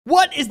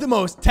What is the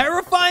most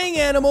terrifying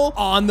animal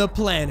on the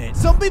planet?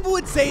 Some people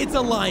would say it's a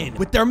lion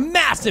with their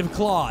massive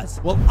claws,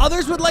 while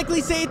others would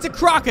likely say it's a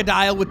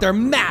crocodile with their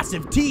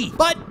massive teeth.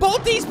 But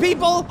both these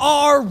people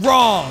are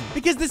wrong,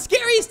 because the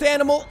scariest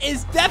animal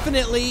is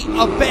definitely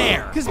a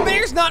bear. Because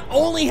bears not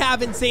only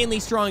have insanely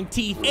strong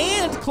teeth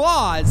and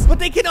claws, but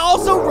they can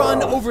also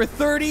run over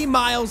 30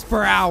 miles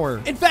per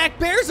hour. In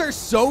fact, bears are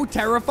so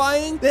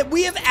terrifying that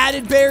we have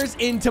added bears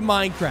into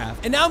Minecraft.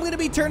 And now I'm going to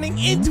be turning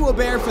into a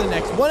bear for the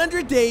next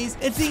 100 days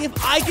and seeing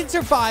if I can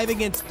survive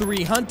against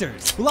 3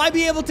 hunters. Will I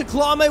be able to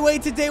claw my way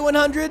to day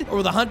 100, or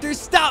will the hunters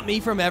stop me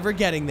from ever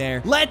getting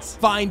there? Let's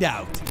find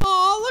out.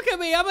 Oh, look at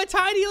me. I'm a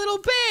tiny little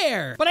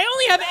bear, but I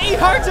only have 8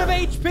 hearts of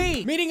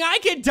HP, meaning I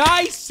could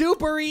die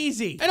super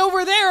easy. And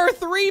over there are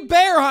 3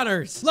 bear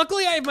hunters.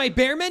 Luckily, I have my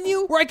bear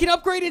menu where I can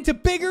upgrade into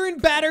bigger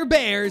and badder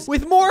bears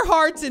with more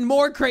hearts and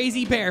more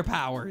crazy bear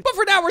power. But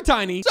for now, we're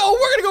tiny, so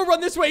we're gonna go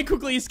run this way and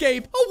quickly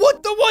escape. Oh,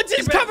 what? The woods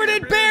is covered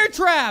in bear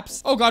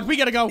traps. Oh God, we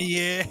gotta go.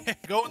 Yeah,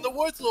 go in the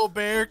woods, little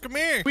bear. Come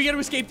here. We gotta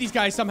escape these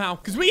guys somehow,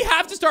 because we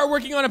have to start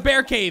working on a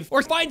bear cave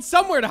or find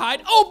somewhere to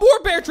hide. Oh,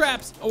 more bear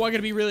traps. Oh, I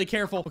gotta be really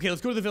careful. Okay,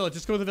 let's go to the village.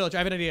 Let's go to the village. I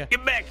have an idea.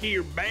 Get back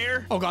here,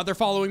 bear. Oh God, they're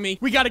following me.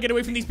 We gotta get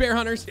away from these bear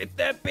hunters. Get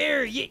that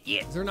bear. Yeah.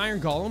 Is there an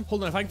iron golem?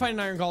 Hold on, if I can find an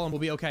iron golem, we'll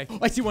be okay. Oh,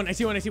 I see one.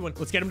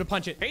 Let's get him to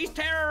punch it. He's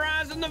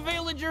terrorizing the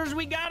villagers.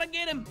 We gotta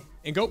get him.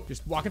 And go.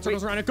 Just walk in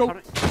circles around it. Go.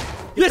 Get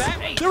Yes. back.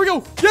 Hey. There we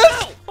go.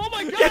 Yes. Oh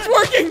my God. It's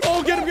working.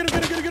 Oh, get him.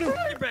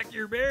 Get back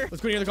here, bear.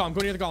 Let's go near the golem.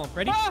 Go near the golem.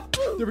 Ready? Ah.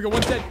 There we go.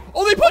 One's dead.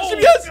 Oh, they punched him.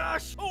 Yes.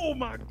 Gosh. Oh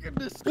my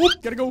goodness.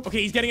 Oop, gotta go.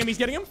 Okay, he's getting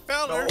him.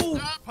 Fella, No.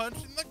 stop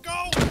punching the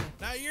goal.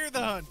 Now you're the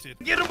hunted.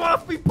 Get him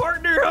off me,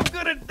 partner. I'm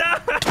gonna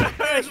die.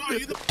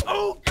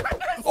 Oh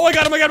goodness. Oh, I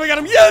got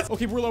him. Yes.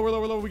 Okay, we're low.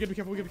 We gotta be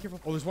careful.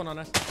 Oh, there's one on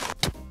us.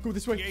 Go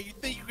this way. Yeah, you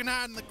think you can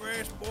hide in the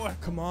grass, boy?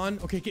 Come on.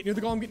 Okay, get near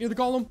the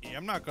golem. Yeah,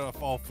 I'm not gonna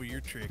fall for your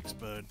tricks,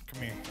 bud.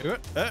 Come here.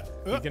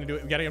 He's gonna do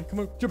it. We gotta get him. Come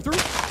on, jump through.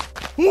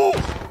 Oh,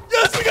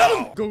 yes, we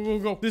got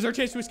him. Go. This is our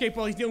chance to escape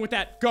while he's dealing with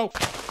that. Go.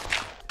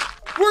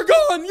 We're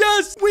gone.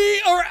 Yes,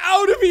 we are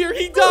out of here.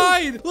 He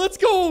died. Let's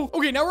go.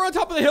 Okay, now we're on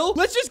top of the hill.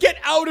 Let's just get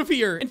out of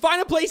here and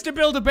find a place to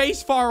build a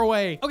base far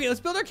away. Okay, let's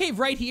build our cave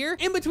right here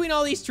in between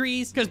all these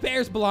trees, because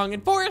bears belong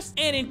in forests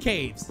and in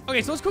caves.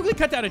 Okay, so let's quickly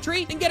cut down a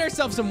tree and get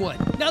ourselves some wood.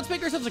 Now let's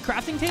make ourselves a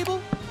crafting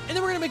table, and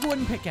then we're gonna make a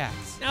wooden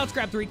pickaxe. Now let's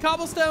grab 3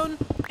 cobblestone,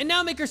 and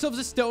now make ourselves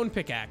a stone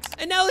pickaxe.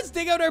 And now let's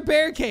dig out our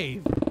bear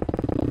cave.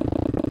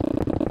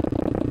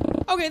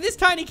 Okay, this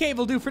tiny cave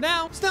will do for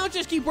now. So now let's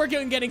just keep working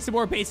on getting some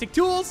more basic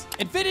tools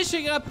and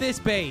finishing up this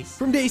base.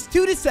 From days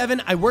 2 to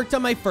 7, I worked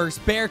on my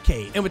first bear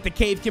cave. And with the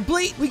cave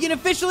complete, we can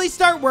officially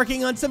start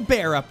working on some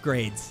bear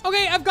upgrades.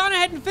 Okay, I've gone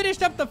ahead and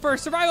finished up the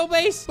first survival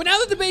base. But now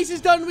that the base is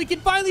done, we can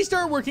finally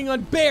start working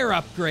on bear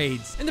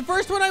upgrades. And the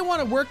first one I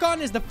want to work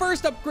on is the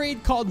first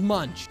upgrade called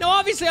Munch. Now,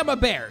 obviously, I'm a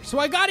bear, so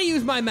I gotta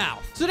use my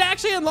mouth. So to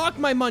actually unlock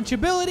my Munch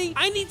ability,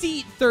 I need to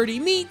eat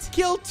 30 meat,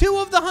 kill 2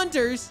 of the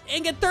hunters,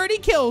 and get 30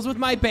 kills with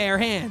my bare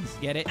hands.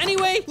 Get it?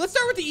 Anyway, let's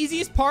start with the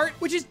easiest part,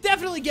 which is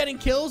definitely getting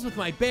kills with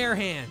my bare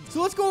hands.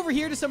 So let's go over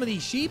here to some of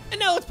these sheep, and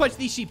now let's punch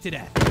these sheep to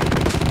death.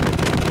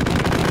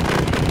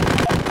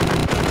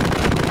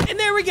 And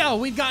there we go.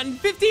 We've gotten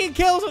 15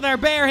 kills with our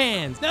bare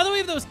hands. Now that we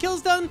have those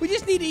kills done, we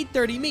just need to eat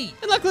 30 meat.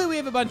 And luckily, we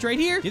have a bunch right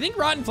here. Do you think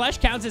rotten flesh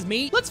counts as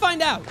meat? Let's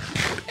find out.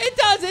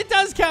 It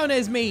does count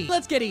as meat.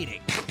 Let's get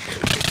eating.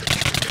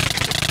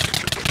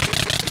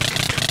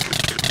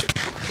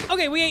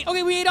 Okay, we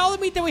ate all the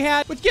meat that we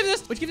had, which gives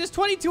us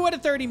 22 out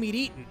of 30 meat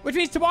eaten, which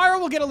means tomorrow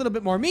we'll get a little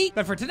bit more meat,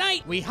 but for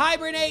tonight, we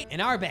hibernate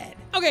in our bed.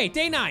 Okay,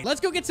 day 9. Let's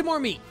go get some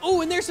more meat.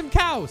 Oh, and there's some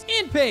cows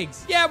and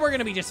pigs. Yeah, we're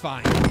gonna be just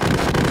fine.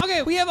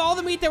 Okay, we have all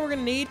the meat that we're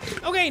gonna need.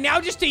 Okay,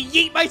 now just to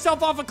yeet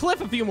myself off a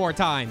cliff a few more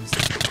times.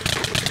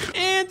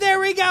 And there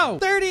we go.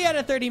 30 out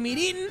of 30 meat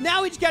eaten.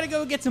 Now we just gotta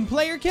go get some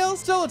player kills.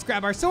 So let's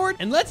grab our sword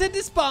and let's head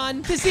to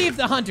spawn to see if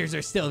the hunters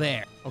are still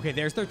there. Okay,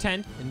 there's their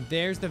tent and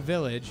there's the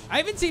village. I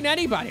haven't seen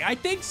anybody. I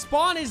think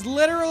spawn is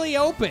literally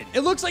open. It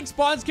looks like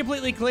spawn's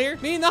completely clear,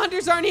 meaning the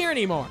hunters aren't here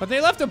anymore, but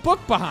they left a book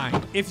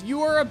behind. If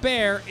you are a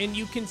bear and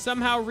you can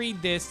somehow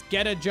read this,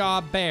 get a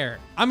job, bear.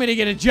 I'm gonna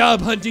get a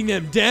job hunting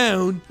them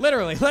down.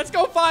 Literally, let's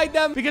go find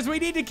them because we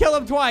need to kill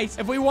them twice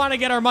if we want to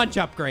get our Munch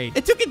upgrade.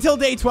 It took until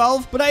day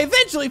 12, but I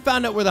eventually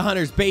found out where the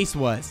hunter's base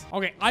was.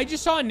 Okay, I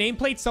just saw a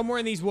nameplate somewhere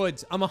in these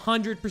woods. I'm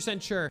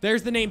 100% sure.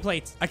 There's the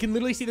nameplates. I can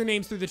literally see their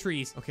names through the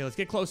trees. Okay, let's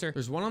get closer.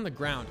 There's one on the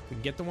ground. If we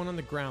can get the one on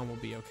the ground,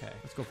 we'll be okay.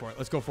 Let's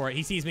go for it.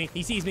 He sees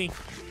me.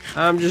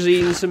 I'm just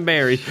eating some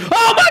berries.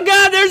 Oh my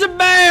God, there's a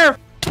bear.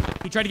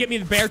 He tried to get me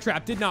in the bear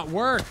trap. Did not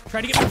work.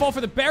 Tried to get me to fall for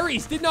the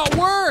berries. Did not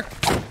work.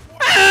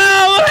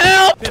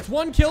 Help! That's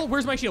 1 kill.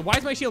 Where's my shield? Why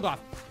is my shield off?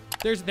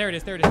 There it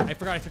is. I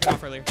forgot I took it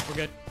off earlier. We're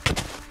good.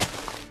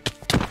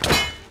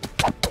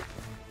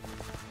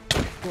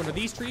 Go into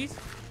these trees.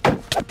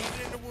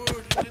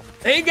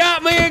 He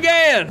got me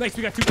again. Nice,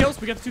 we got 2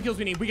 kills. We got the 2 kills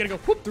we need. We gotta go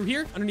whoop through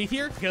here, underneath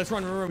here. Okay, let's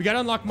run. We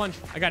gotta unlock Munch.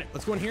 I got it.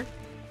 Let's go in here.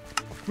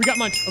 We got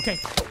Munch. Okay.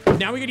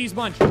 Now we gotta use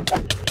Munch.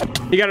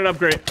 He got an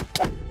upgrade.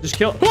 Just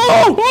kill.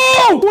 Oh!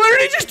 Oh! What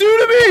did he just do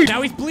to me?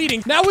 Now he's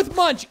bleeding. Now with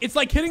Munch, it's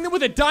like hitting them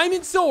with a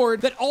diamond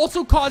sword that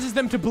also causes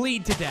them to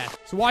bleed to death.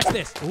 So watch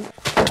this. Ooh.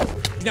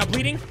 He's now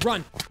bleeding.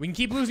 Run. We can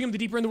keep losing him the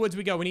deeper in the woods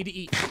we go. We need to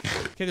eat.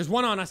 Okay, there's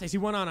one on us. I see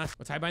one on us.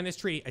 Let's hide behind this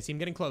tree. I see him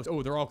getting close.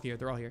 Oh, they're all here.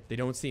 They're all here. They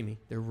don't see me.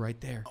 They're right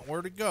there.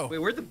 Where'd it go? Wait,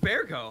 where'd the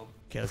bear go?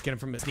 Okay, let's get him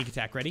from a sneak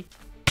attack. Ready?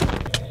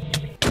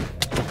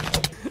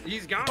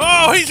 He's gone.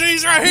 Oh,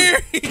 he's right here.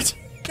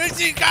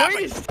 He got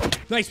me.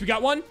 Nice. We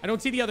got one. I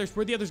don't see the others.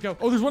 Where'd the others go?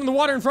 Oh, there's one in the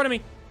water in front of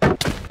me.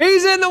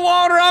 He's in the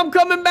water. I'm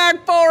coming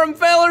back for him,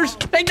 fellas.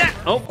 Take that.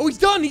 Oh. Oh, he's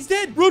done. He's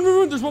dead. Run, run,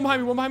 run. There's one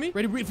behind me. One behind me.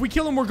 Ready? If we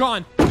kill him, we're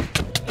gone.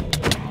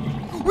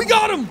 We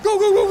got him. Go,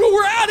 go, go, go.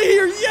 We're out of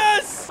here.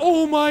 Yes.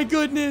 Oh, my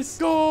goodness.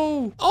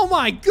 Go. Oh,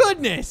 my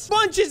goodness.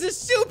 Munch is a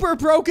super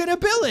broken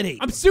ability.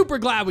 I'm super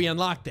glad we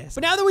unlocked this.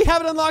 But now that we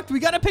have it unlocked, we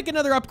got to pick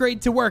another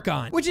upgrade to work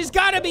on, which has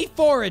got to be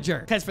Forager.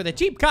 Because for the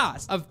cheap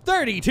cost of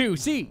 32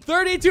 seeds,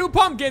 32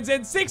 pumpkins,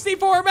 and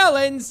 64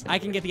 melons, I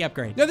can get the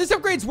upgrade. Now, this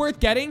upgrade's worth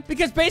getting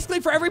because basically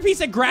for every piece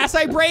of grass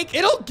I break,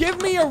 it'll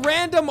give me a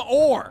random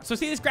ore. So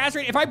see this grass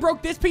right? If I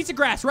broke this piece of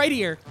grass right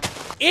here,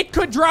 it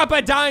could drop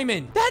a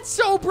diamond. That's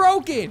so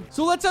broken.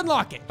 So let's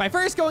unlock it by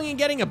first going and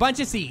getting a bunch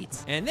of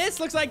seeds. And this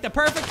looks like the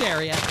perfect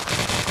area.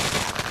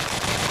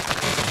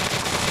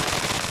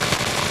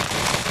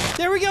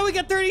 There we go, we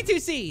got 32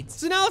 seeds.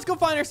 So now let's go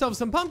find ourselves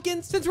some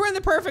pumpkins since we're in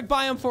the perfect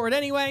biome for it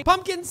anyway.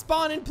 Pumpkins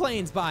spawn in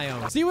plains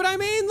biome. See what I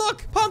mean?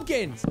 Look,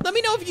 pumpkins. Let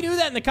me know if you knew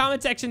that in the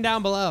comment section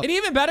down below. And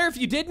even better, if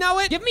you did know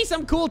it, give me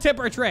some cool tip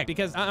or trick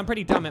because I'm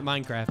pretty dumb at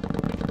Minecraft.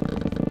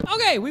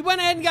 Okay, we went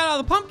ahead and got all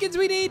the pumpkins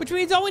we need, which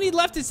means all we need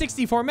left is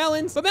 64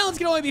 melons, but melons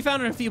can only be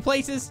found in a few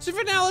places. So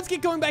for now, let's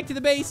get going back to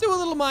the base, do a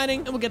little mining,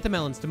 and we'll get the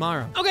melons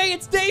tomorrow. Okay,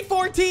 it's day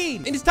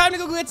 14, and it's time to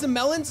go get some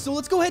melons, so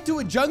let's go head to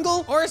a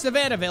jungle or a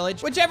savannah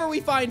village, whichever we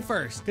find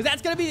first, because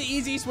that's gonna be the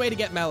easiest way to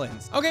get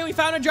melons. Okay, we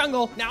found a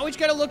jungle. Now we just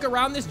gotta look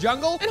around this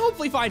jungle and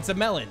hopefully find some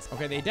melons.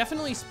 Okay, they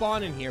definitely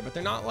spawn in here, but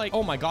they're not like,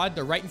 oh my God,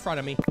 they're right in front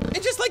of me.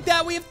 And just like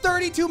that, we have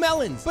 32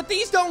 melons, but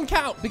these don't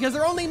count because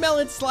they're only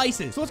melon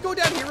slices. So let's go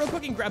down here real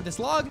quick and grab this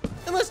log,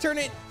 and let's turn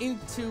it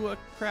into a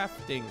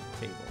crafting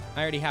table.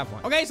 I already have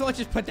one. Okay, so let's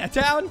just put that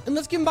down and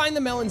let's combine the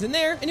melons in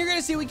there. And you're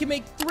gonna see we can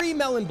make 3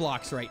 melon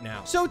blocks right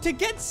now. So to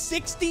get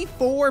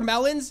 64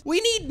 melons,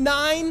 we need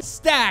 9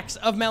 stacks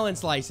of melon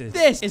slices.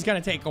 This is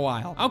gonna take a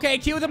while. Okay,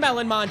 cue the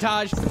melon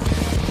montage.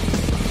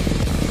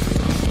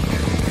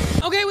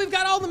 Okay, we've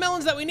got all the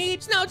melons that we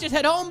need. So now just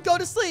head home, go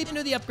to sleep, and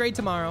do the upgrade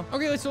tomorrow.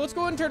 Okay, so let's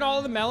go and turn all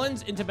of the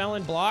melons into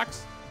melon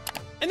blocks.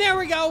 And there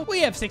we go. We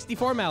have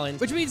 64 melons,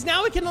 which means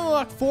now we can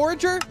unlock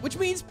Forager, which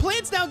means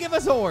plants now give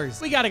us ores.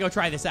 We gotta go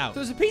try this out.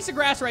 So there's a piece of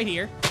grass right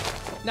here.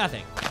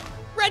 Nothing.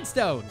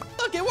 Redstone.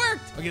 Look, it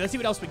worked. Okay, let's see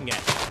what else we can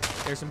get.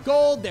 There's some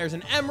gold. There's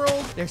an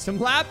emerald. There's some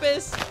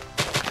lapis.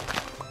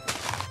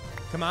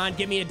 Come on,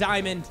 give me a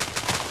diamond.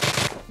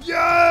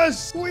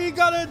 Yes! We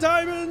got a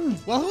diamond!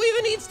 Well, who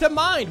even needs to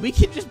mine? We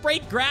can just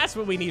break grass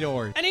when we need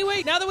ores.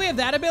 Anyway, now that we have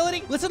that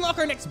ability, let's unlock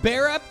our next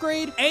bear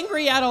upgrade,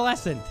 Angry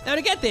Adolescent. Now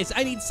to get this,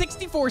 I need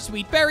 64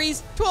 sweet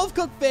berries, 12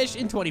 cooked fish,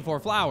 and 24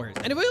 flowers.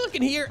 And if we look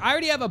in here, I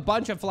already have a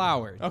bunch of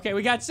flowers. Okay,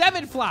 we got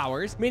 7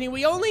 flowers, meaning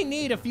we only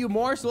need a few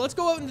more, so let's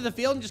go out into the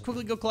field and just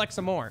quickly go collect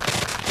some more.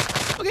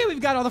 Okay,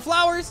 we've got all the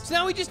flowers, so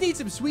now we just need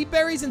some sweet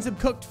berries and some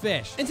cooked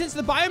fish. And since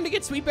the biome to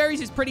get sweet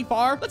berries is pretty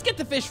far, let's get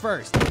the fish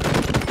first.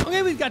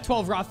 Okay, we've got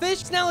 12 raw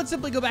fish, so now let's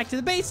simply go back to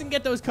the base and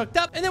get those cooked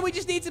up, and then we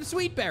just need some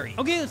sweet berries.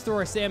 Okay, let's throw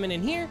our salmon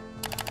in here.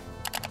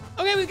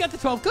 Okay, we've got the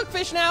 12 cooked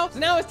fish now, so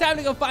now it's time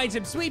to go find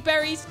some sweet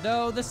berries,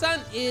 though the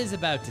sun is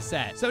about to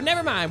set. So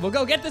never mind, we'll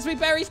go get the sweet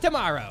berries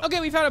tomorrow. Okay,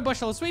 we found a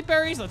bushel of sweet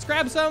berries, let's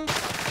grab some.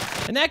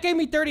 And that gave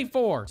me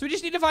 34, so we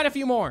just need to find a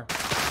few more.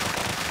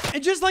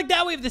 And just like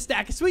that, we have the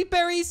stack of sweet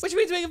berries, which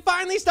means we can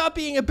finally stop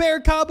being a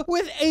bear cub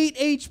with 8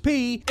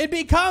 HP and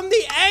become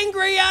the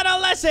Angry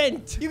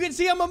Adolescent. You can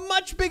see I'm a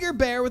much bigger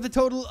bear with a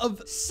total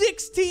of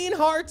 16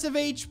 hearts of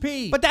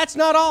HP. But that's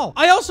not all.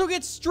 I also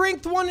get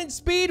strength 1 and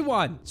speed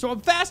 1. So I'm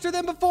faster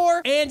than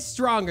before and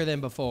stronger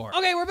than before.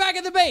 Okay, we're back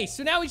at the base.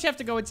 So now we just have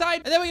to go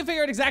inside and then we can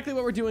figure out exactly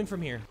what we're doing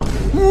from here.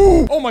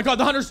 Ooh. Oh my God,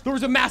 the hunters. There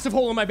was a massive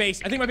hole in my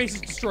base. I think my base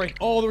is destroyed.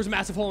 Oh, there was a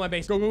massive hole in my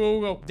base. Go, go, go,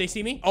 go, go. They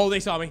see me? Oh,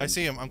 they saw me. I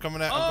see him. I'm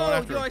coming out. I'm going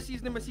after him. I see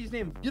his name. I see his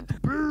name. Get the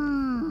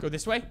bird. Go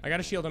this way. I got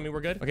a shield on me. We're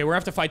good. Okay, we're gonna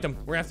have to fight them.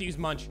 We're gonna have to use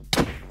Munch.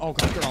 Oh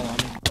God, they're all on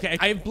me. Okay,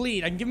 I have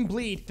bleed. I can give them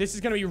bleed. This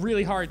is gonna be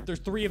really hard. There's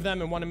 3 of them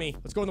and 1 of me.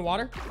 Let's go in the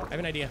water. I have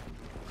an idea.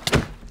 I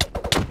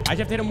just have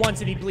to hit him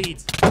once and he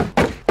bleeds.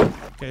 Okay,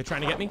 they're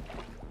trying to get me.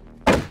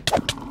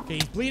 Okay,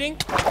 he's bleeding.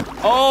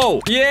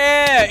 Oh,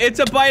 yeah, it's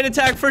a bite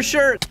attack for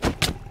sure.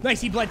 Nice,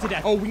 he bled to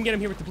death. Oh, we can get him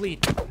here with the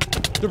bleed.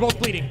 They're both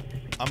bleeding.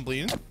 I'm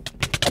bleeding.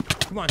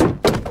 Come on.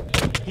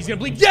 He's gonna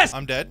bleed. Yes!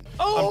 I'm dead.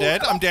 I'm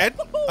dead. I'm dead.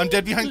 I'm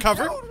dead behind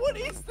cover. Dude, what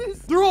is this?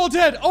 They're all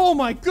dead. Oh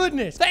my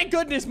goodness. Thank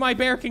goodness my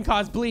bear can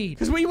cause bleed,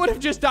 because we would have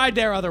just died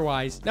there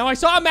otherwise. Now I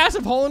saw a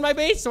massive hole in my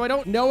base, so I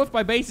don't know if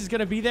my base is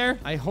gonna be there.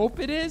 I hope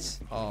it is.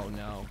 Oh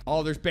no.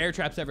 Oh, there's bear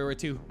traps everywhere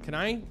too. Can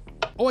I?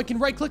 Oh, I can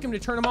right click him to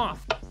turn them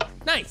off.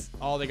 Nice.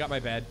 Oh, they got my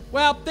bed.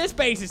 Well, this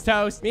base is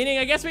toast, meaning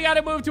I guess we got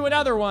to move to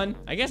another one.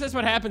 I guess that's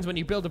what happens when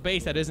you build a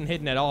base that isn't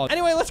hidden at all.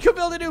 Anyway, let's go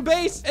build a new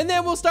base, and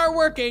then we'll start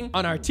working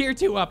on our tier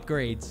 2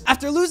 upgrades.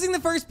 After losing the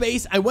first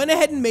base, I went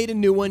ahead and made a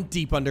new one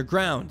deep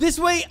underground. This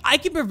way, I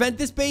can prevent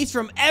this base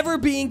from ever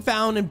being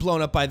found and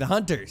blown up by the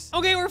hunters.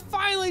 Okay, we're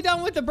finally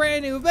done with the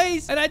brand new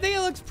base, and I think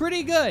it looks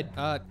pretty good.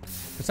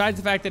 Besides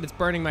the fact that it's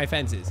burning my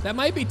fences. That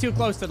might be too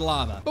close to the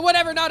lava. But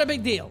whatever, not a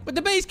big deal. With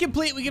the base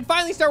complete, we can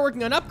finally start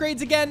working on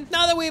upgrades again,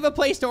 now that we have a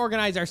place to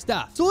organize our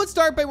stuff. So let's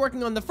start by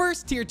working on the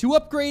first tier 2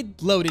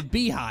 upgrade, Loaded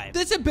Beehive.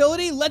 This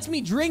ability lets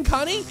me drink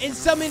honey and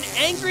summon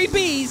angry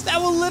bees that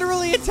will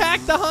literally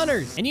attack the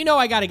hunters. And you know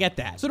I gotta get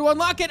that. So to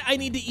unlock it, I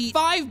need to eat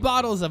 5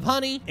 bottles of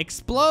honey,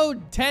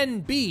 explode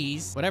 10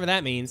 bees, whatever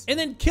that means, and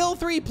then kill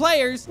 3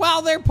 players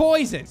while they're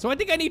poisoned. So I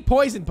think I need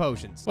poison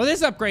potions. Well,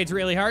 this upgrade's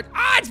really hard.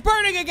 Ah, it's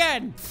burning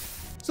again!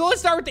 So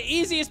let's start with the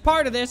easiest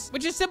part of this,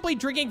 which is simply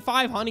drinking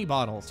 5 honey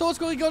bottles. So let's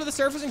go to the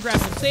surface and grab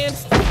some sand.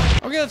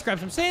 Okay, let's grab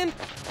some sand.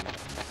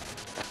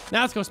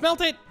 Now let's go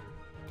smelt it.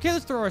 Okay,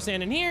 let's throw our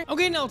sand in here.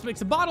 Okay, now let's make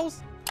some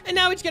bottles. And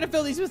now we just gotta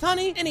fill these with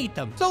honey and eat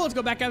them. So let's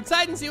go back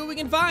outside and see what we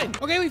can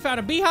find. Okay, we found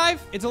a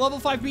beehive. It's a level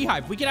 5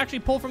 beehive. We can actually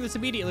pull from this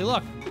immediately.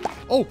 Look.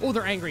 Oh,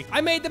 they're angry. I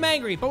made them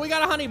angry, but we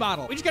got a honey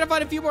bottle. We just gotta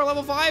find a few more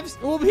level 5s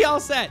and we'll be all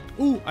set.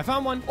 Ooh, I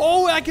found one.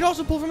 Oh, I can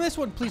also pull from this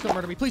one. Please don't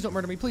murder me. Please don't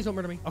murder me. Please don't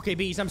murder me. Okay,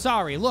 bees, I'm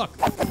sorry. Look,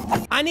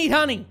 I need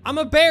honey. I'm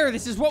a bear.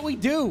 This is what we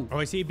do. Oh,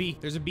 I see a bee.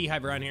 There's a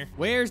beehive around here.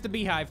 Where's the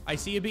beehive? I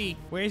see a bee.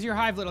 Where's your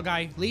hive, little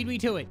guy? Lead me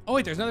to it. Oh,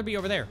 wait, there's another bee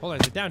over there. Hold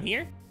on, is it down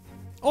here?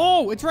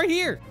 Oh, it's right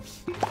here.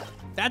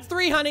 That's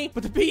 3 honey,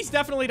 but the bees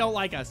definitely don't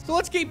like us. So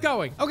let's keep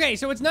going. Okay,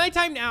 so it's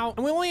nighttime now,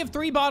 and we only have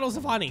 3 bottles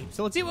of honey.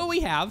 So let's see what we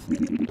have.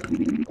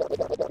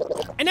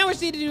 And now we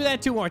just need to do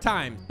that 2 more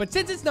times. But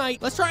since it's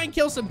night, let's try and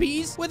kill some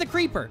bees with a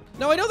creeper.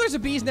 Now, I know there's a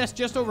bee's nest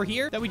just over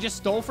here that we just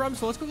stole from.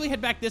 So let's quickly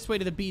head back this way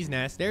to the bee's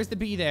nest. There's the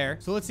bee there.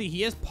 So let's see,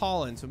 he has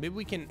pollen. So maybe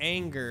we can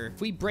anger.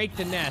 If we break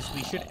the nest,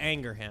 we should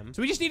anger him.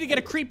 So we just need to get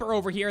a creeper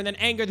over here and then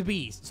anger the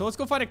bees. So let's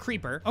go find a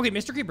creeper. Okay,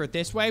 Mr. Creeper,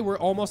 this way. We're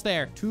almost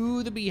there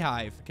to the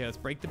beehive. Okay, let's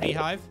break the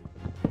beehive.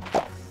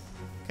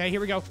 Okay,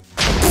 here we go.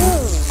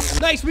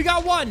 Nice, we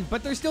got 1,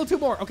 but there's still 2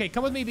 more. Okay,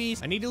 come with me,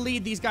 bees. I need to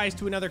lead these guys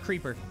to another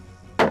creeper.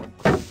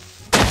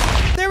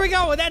 There we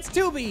go, that's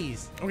 2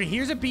 bees. Okay,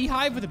 here's a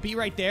beehive with a bee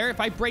right there. If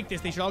I break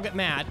this, they should all get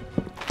mad.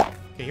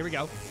 Okay, here we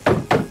go.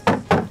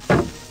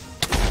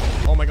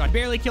 Oh my God,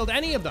 barely killed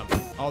any of them.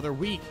 Oh, they're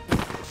weak.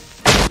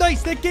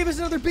 Nice, that gave us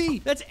another bee.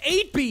 That's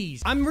 8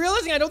 bees. I'm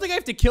realizing I don't think I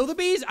have to kill the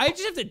bees. I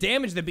just have to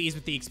damage the bees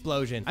with the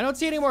explosion. I don't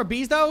see any more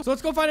bees though, so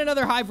let's go find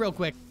another hive real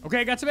quick.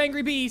 Okay, I got some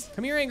angry bees.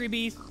 Come here, angry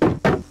bees.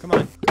 Come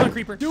on,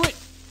 creeper, do it.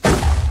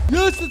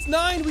 Yes, that's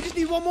 9. We just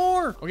need 1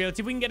 more. Okay, let's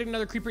see if we can get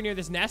another creeper near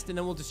this nest and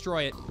then we'll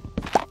destroy it.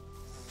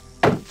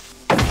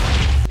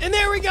 And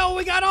there we go.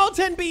 We got all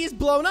 10 bees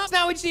blown up.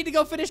 Now we just need to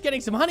go finish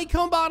getting some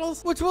honeycomb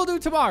bottles, which we'll do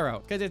tomorrow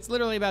because it's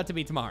literally about to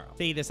be tomorrow.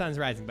 See, the sun's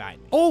rising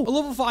behind me. Oh, a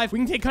level 5. We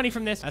can take honey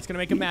from this. That's going to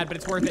make him mad, but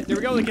it's worth it. There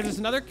we go. That gives us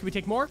another. Can we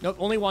take more? Nope,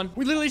 only 1.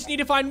 We literally just need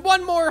to find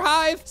 1 more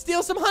hive,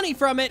 steal some honey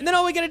from it, and then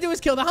all we got to do is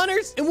kill the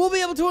hunters, and we'll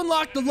be able to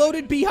unlock the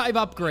loaded beehive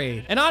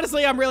upgrade. And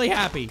honestly, I'm really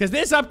happy because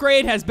this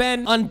upgrade has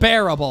been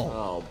unbearable.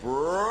 Oh,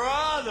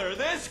 brother,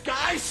 this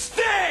guy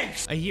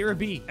stinks! I hear a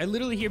bee. I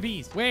literally hear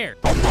bees. Where?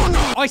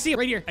 Oh, I see it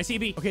right here. I see a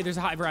bee. Okay, there's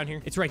a hive around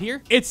here. It's right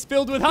here. It's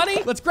filled with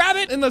honey. Let's grab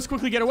it and let's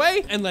quickly get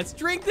away and let's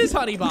drink this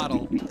honey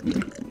bottle.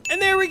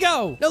 And there we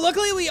go. Now,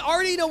 luckily, we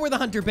already know where the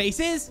hunter base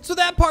is, so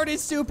that part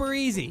is super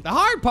easy. The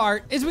hard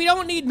part is we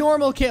don't need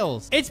normal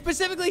kills. It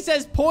specifically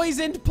says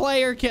poisoned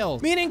player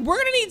kills, meaning we're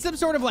gonna need some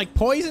sort of like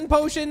poison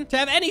potion to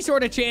have any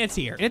sort of chance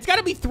here. And it's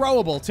gotta be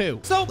throwable too.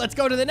 So let's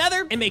go to the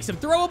nether and make some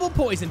throwable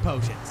poison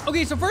potions.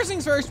 Okay, so first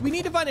things first, we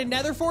need to find a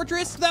nether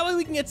fortress so that way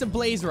we can get some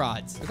blaze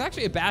rods. There's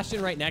actually a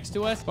bastion right next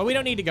to us, but we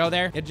don't need to go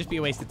there. It'd just be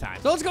a waste of time.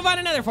 So let's go find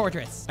a nether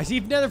fortress. I see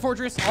a nether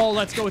fortress. Oh,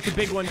 let's go with the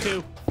big one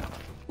too.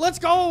 Let's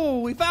go.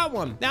 We found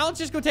one. Now let's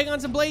just go take on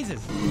some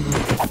blazes.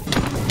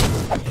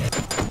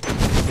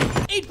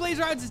 8 blaze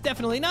rods is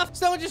definitely enough.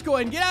 So let's just go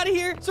ahead and get out of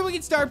here so we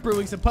can start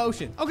brewing some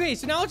potions. Okay,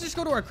 so now let's just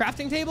go to our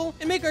crafting table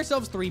and make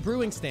ourselves 3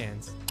 brewing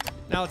stands.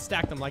 Now let's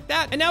stack them like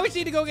that. And now we just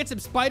need to go get some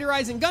spider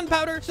eyes and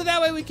gunpowder so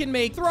that way we can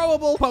make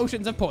throwable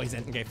potions of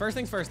poison. Okay, first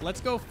things first,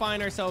 let's go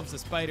find ourselves a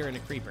spider and a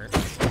creeper.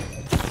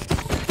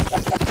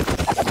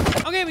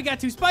 Okay, we got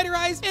 2 spider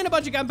eyes and a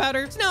bunch of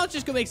gunpowder. So now let's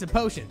just go make some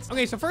potions.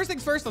 Okay, so first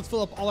things first, let's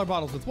fill up all our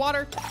bottles with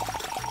water.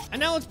 And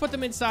now let's put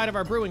them inside of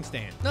our brewing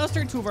stand. Now let's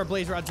turn 2 of our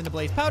blaze rods into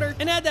blaze powder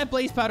and add that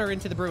blaze powder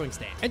into the brewing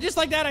stand. And just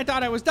like that, I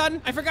thought I was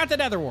done. I forgot the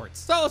nether warts.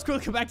 So let's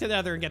quickly go back to the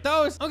nether and get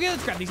those. Okay,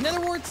 let's grab these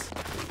nether warts.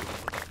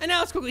 And now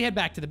let's quickly head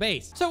back to the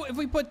base. So if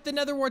we put the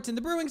nether warts in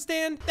the brewing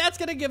stand, that's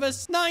gonna give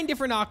us 9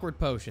 different awkward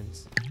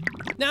potions.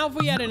 Now, if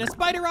we add in a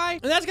spider eye,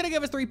 and that's gonna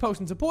give us 3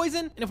 potions of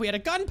poison. And if we add a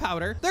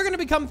gunpowder, they're gonna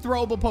become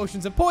throwable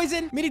potions of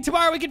poison, meaning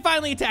tomorrow we can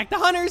finally attack the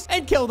hunters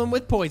and kill them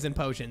with poison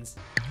potions.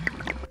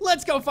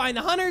 Let's go find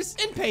the hunters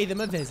and pay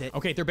them a visit.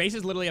 Okay, their base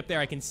is literally up there.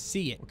 I can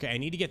see it. Okay, I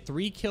need to get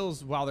 3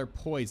 kills while they're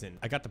poisoned.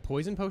 I got the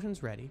poison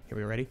potions ready. Here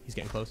we are ready. He's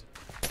getting close.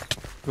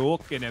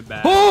 talking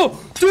about?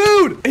 Oh,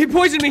 dude! He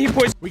poisoned me. He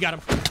poisoned. We got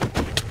him.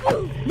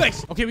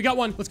 Nice. Okay, we got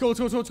one. Let's go, let's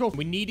go, let's go, let's go.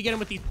 We need to get him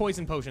with these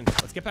poison potions.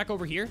 Let's get back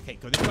over here. Okay,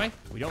 go this way.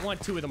 We don't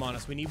want two of them on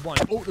us. We need one.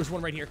 Oh, there's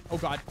one right here. Oh,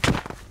 God.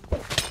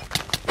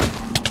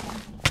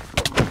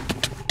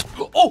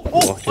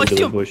 Oh, I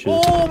see him. bushes.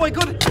 Oh, my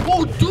God.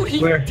 Oh, dude, he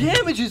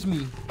damages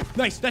me.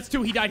 Nice. That's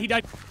two. He died. He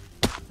died.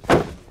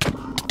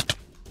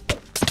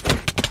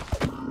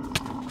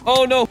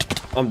 Oh, no.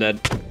 I'm dead.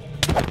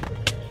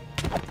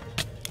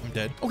 I'm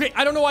dead. Okay,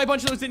 I don't know why a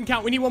bunch of those didn't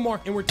count. We need one more.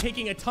 And we're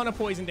taking a ton of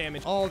poison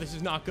damage. Oh, this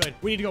is not good.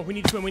 We need to go. We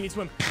need to swim. We need to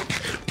swim.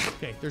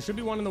 Okay, there should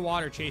be one in the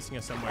water chasing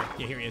us somewhere.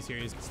 Yeah, here he is. Here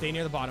he is. Stay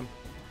near the bottom.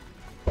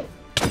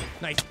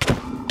 Nice.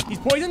 He's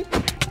poisoned.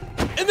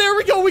 And there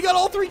we go. We got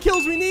all 3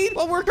 kills we need.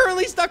 Well, we're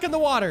currently stuck in the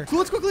water. So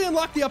let's quickly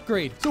unlock the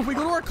upgrade. So if we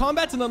go to our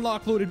combats and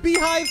unlock loaded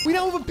beehive, we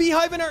now have a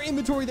beehive in our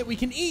inventory that we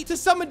can eat to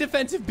summon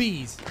defensive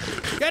bees.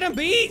 Get him,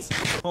 bees.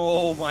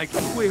 Oh, my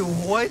God. Wait,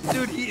 what,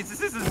 dude? Is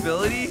this his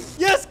ability?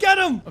 Yes, get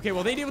him. Okay,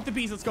 well, they deal with the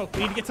bees. Let's go. We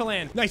need to get to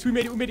land. Nice. We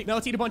made it. We made it. Now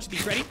let's eat a bunch of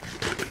these. Ready?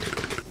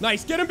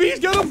 Nice. Get him, bees.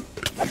 Get him.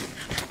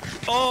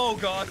 Oh,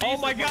 God. Oh,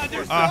 my God.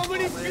 There's so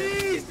many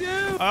bees,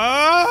 dude.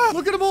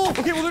 Look at them all.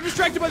 Okay, well, they're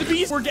distracted by the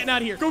bees. We're getting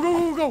out of here. Go, go,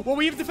 go, go. Well,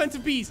 we have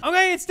defensive bees.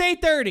 Okay, it's day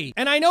 30.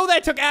 And I know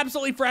that took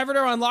absolutely forever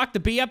to unlock the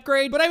bee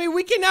upgrade, but I mean,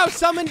 we can now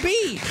summon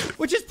bees,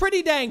 which is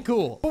pretty dang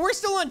cool. But we're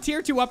still on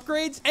tier 2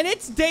 upgrades, and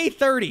it's day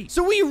 30.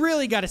 So we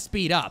really got to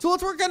speed up. So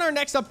let's work on our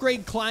next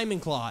upgrade, Climbing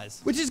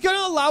Claws, which is going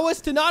to allow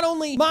us to not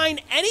only mine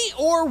any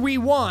ore we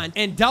want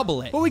and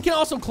double it, but we can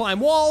also climb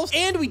walls,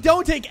 and we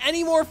don't take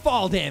any more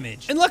fall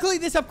damage. And luckily,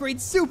 this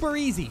upgrade's super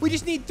easy. We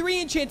just need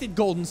 3 enchanted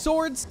golden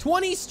swords,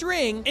 20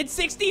 string, and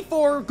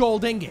 64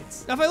 gold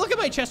ingots. Now, if I look at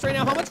my chest right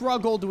now, how much raw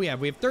gold do we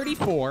have? We have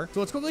 34. So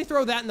let's quickly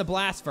throw that in the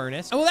blast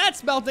furnace. And while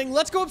that's melting,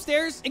 let's go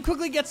upstairs and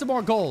quickly get some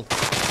more gold.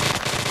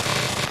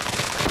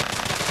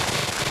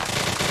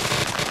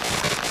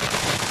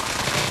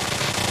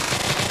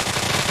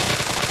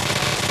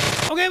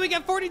 Okay, we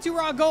got 42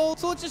 raw gold,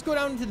 so let's just go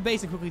down into the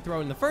base and quickly throw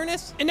in the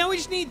furnace. And now we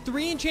just need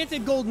 3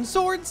 enchanted golden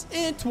swords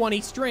and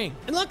 20 string.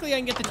 And luckily I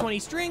can get the 20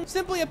 string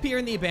simply up here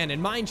in the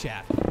abandoned mine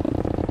shaft.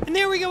 And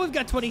there we go, we've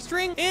got 20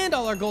 string, and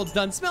all our gold's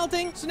done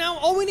smelting. So now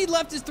all we need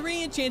left is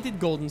 3 enchanted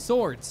golden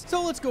swords.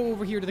 So let's go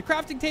over here to the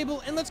crafting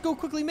table, and let's go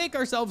quickly make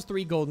ourselves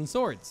 3 golden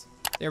swords.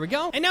 There we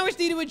go. And now we just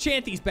need to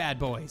enchant these bad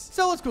boys.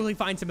 So let's quickly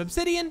find some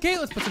obsidian. Okay,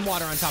 let's put some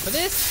water on top of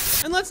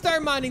this. And let's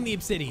start mining the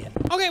obsidian.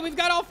 Okay, we've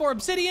got all 4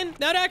 obsidian.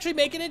 Now to actually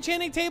make an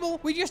enchanting table,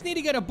 we just need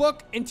to get a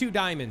book and 2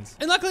 diamonds.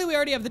 And luckily we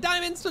already have the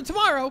diamonds, so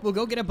tomorrow we'll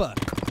go get a book.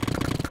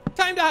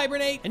 Time to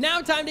hibernate, and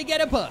now time to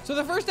get a book. So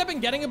the first step in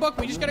getting a book,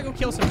 we just gotta go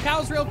kill some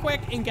cows real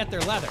quick and get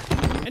their leather.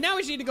 And now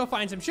we just need to go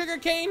find some sugar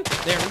cane.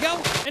 There we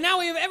go. And now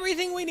we have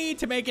everything we need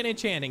to make an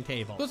enchanting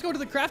table. So let's go to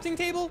the crafting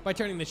table by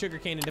turning the sugar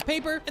cane into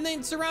paper and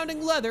then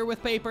surrounding leather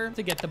with paper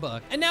to get the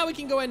book. And now we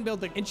can go ahead and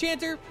build the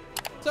enchanter.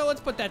 So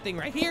let's put that thing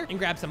right here and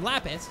grab some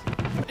lapis.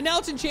 And now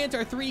let's enchant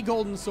our 3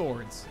 golden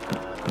swords.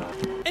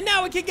 And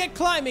now we can get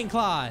climbing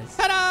claws.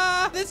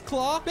 Ta-da! This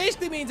claw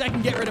basically means I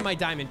can get rid of my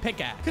diamond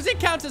pickaxe because it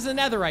counts as a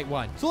netherite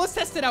one. So let's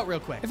test it out real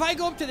quick. If I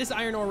go up to this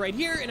iron ore right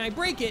here and I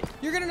break it,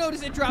 you're gonna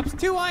notice it drops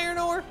 2 iron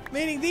ore,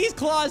 meaning these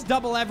claws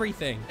double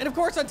everything. And of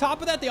course, on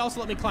top of that, they also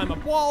let me climb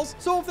up walls.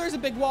 So if there's a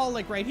big wall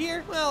like right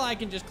here, well, I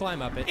can just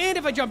climb up it. And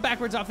if I jump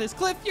backwards off this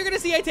cliff, you're gonna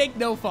see I take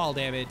no fall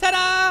damage.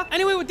 Ta-da!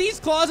 Anyway, with these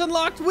claws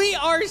unlocked, we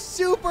are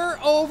super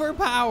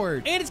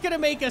overpowered. And it's gonna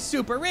make us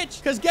super rich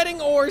because getting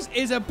ores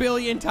is a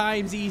billion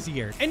times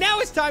easier. And now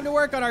it's time to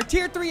work on our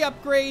tier 3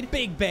 upgrade,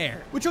 Big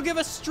Bear, which will give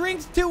us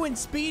strength 2 and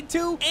speed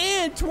 2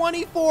 and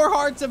 24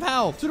 hearts of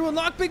health. So to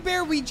unlock Big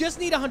Bear, we just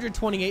need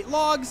 128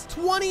 logs,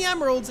 20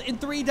 emeralds, and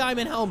 3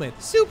 diamond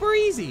helmets. Super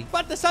easy.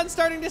 But the sun's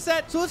starting to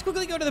set, so let's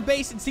quickly go to the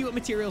base and see what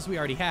materials we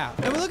already have.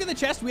 And we look at the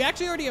chest, we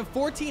actually already have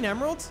 14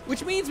 emeralds,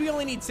 which means we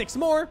only need 6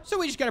 more, so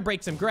we just gotta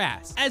break some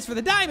grass. As for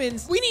the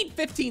diamonds, we need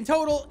 15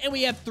 total, and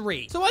we have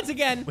 3. So once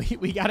again,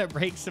 we gotta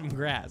break some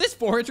grass. This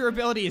forager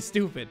ability is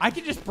stupid. I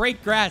can just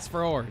break grass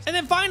for ores. And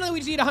then finally, we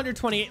just need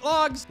 128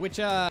 logs, which,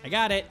 I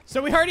got it.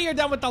 So we already are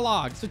done with the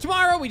logs. So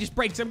tomorrow, we just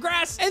break some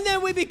grass, and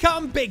then we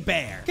become Big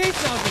Bear. Okay,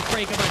 so now we just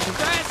break a bunch of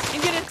grass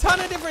and get a ton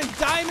of different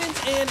diamonds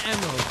and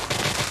emeralds.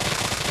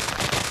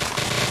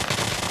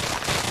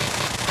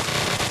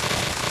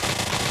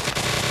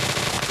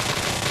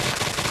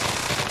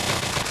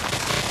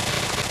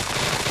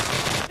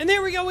 And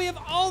there we go, we have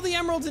all the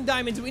emeralds and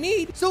diamonds we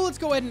need. So let's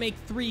go ahead and make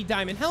 3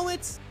 diamond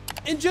helmets.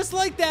 And just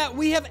like that,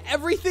 we have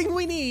everything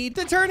we need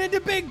to turn into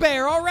Big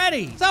Bear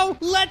already. So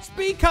let's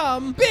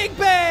become Big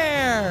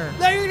Bear.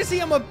 Now you're gonna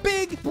see I'm a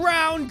big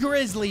brown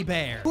grizzly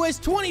bear who has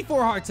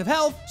 24 hearts of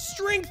health,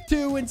 strength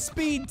 2, and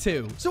speed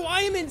 2. So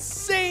I am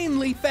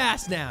insanely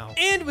fast now.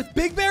 And with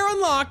Big Bear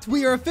unlocked,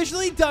 we are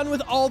officially done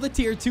with all the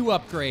tier 2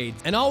 upgrades.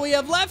 And all we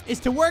have left is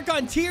to work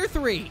on tier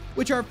 3,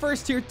 which our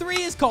first tier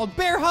 3 is called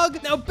Bear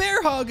Hug. Now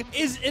Bear Hug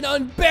is an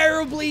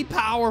unbearably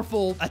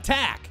powerful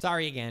attack.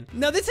 Sorry again.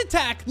 Now this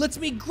attack lets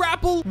me grapple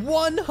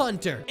 1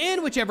 hunter,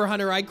 and whichever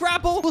hunter I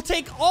grapple will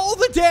take all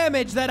the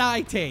damage that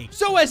I take.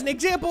 So as an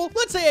example,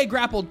 let's say I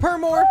grappled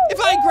Permore. If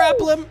I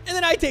grapple him and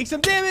then I take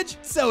some damage,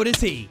 so does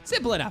he.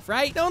 Simple enough,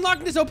 right? Now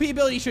unlocking this OP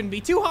ability shouldn't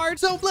be too hard,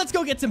 so let's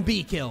go get some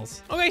bee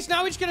kills. Okay, so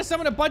now we just gotta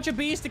summon a bunch of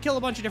bees to kill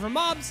a bunch of different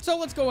mobs. So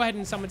let's go ahead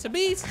and summon some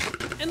bees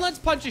and let's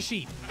punch a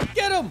sheep.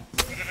 Get him.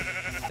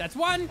 That's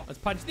one. Let's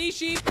punch these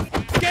sheep.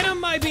 Get him,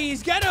 my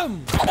bees, get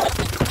him.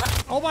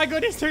 Oh my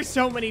goodness, there's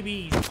so many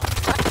bees.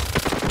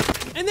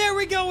 And there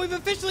we go. We've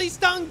officially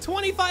stung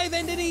 25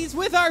 entities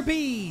with our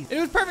bees. And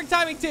it was perfect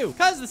timing too,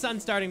 because the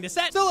sun's starting to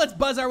set. So let's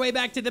buzz our way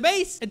back to the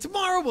base, and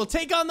tomorrow we'll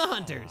take on the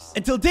hunters.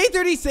 Until day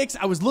 36,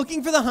 I was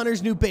looking for the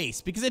hunters' new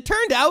base because it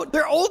turned out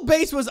their old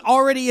base was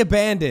already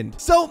abandoned.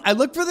 So I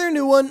looked for their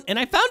new one, and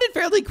I found it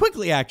fairly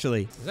quickly,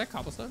 actually. Is that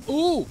cobblestone?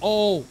 Ooh,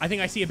 oh, I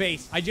think I see a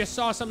base. I just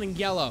saw something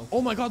yellow.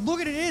 Oh my God,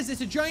 look at it is. It's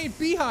a giant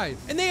beehive,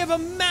 and they have a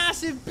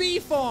massive bee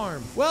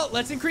farm. Well,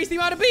 let's increase the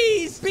amount of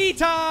bees. Bee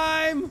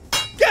time.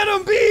 Get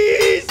them,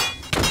 bees!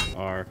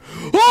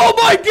 Oh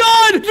my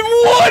God!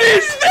 What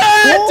is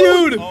that,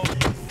 dude? Oh.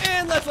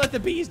 And let's let the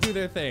bees do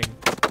their thing.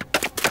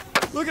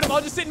 Look at them,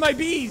 I'll just sit in my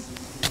bees.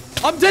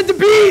 I'm dead to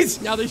bees!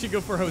 Now they should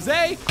go for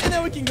Jose, and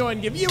then we can go ahead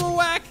and give you a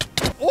whack.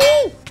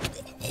 Oh!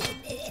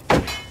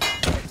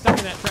 Stuck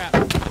in that trap.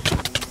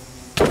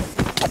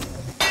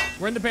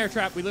 We're in the bear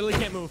trap. We literally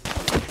can't move.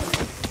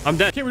 I'm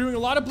dead. Okay, we're doing a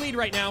lot of bleed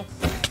right now.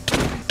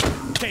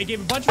 Okay,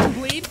 gave a bunch of them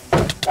bleed.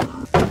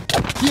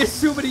 He has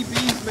so many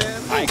bees,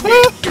 man. I'm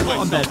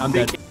dead. I'm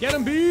dead. Get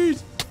him,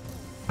 bees!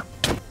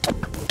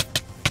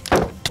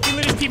 He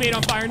lit his teammate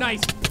on fire.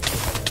 Nice.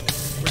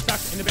 We're stuck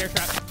in the bear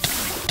trap.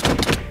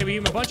 Okay, we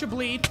give him a bunch of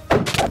bleed.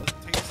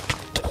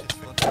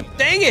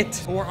 Dang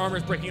it! Oh, our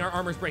armor's breaking. Our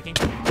armor's breaking.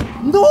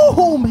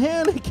 No,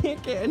 man. I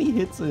can't get any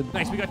hits in.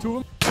 Nice. We got 2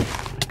 of them.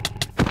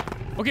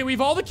 Okay, we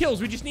have all the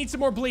kills. We just need some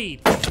more bleed.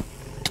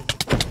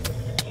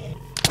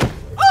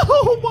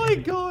 Oh, my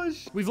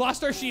gosh. We've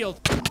lost our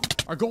shield.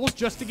 Our goal is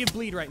just to give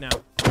bleed right now.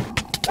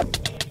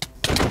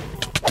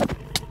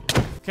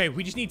 Okay,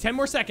 we just need 10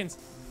 more seconds.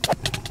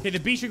 Okay, the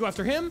bee should go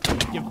after him.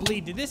 Give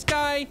bleed to this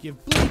guy. Give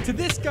bleed to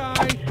this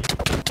guy.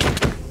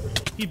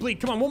 He bleed.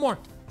 Come on, one more.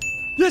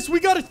 Yes,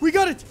 we got it. We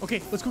got it.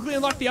 Okay, let's quickly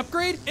unlock the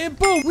upgrade. And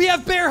boom, we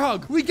have bear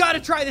hug. We got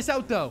to try this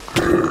out, though.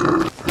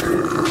 Ah,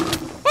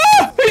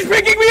 he's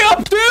picking me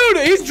up, dude.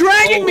 He's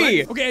dragging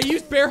me. Okay, I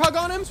used bear hug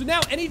on him. So now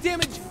any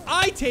damage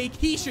I take,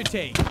 he should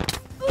take.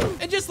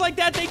 And just like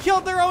that, they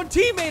killed their own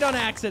teammate on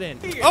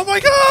accident. Oh my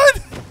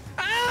God!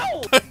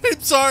 Ow! I'm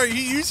sorry.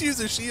 He used to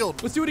use a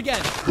shield. Let's do it again.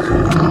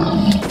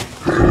 Oh,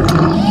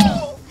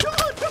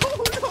 God, no.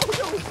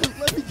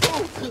 Let me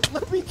go.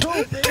 Let me go,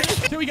 man.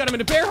 So we got him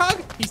in a bear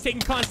hug. He's taking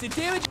constant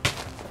damage.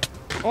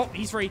 Oh,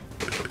 he's free.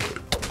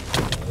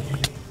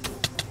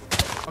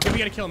 Okay, we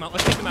gotta kill him out.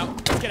 Let's take him out.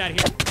 Let's get out of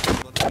here.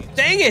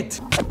 Dang it!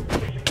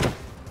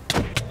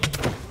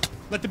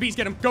 Let the bees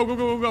get him. Go, go,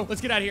 go, go, go.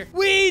 Let's get out of here.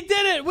 We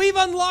did it. We've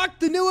unlocked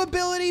the new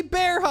ability,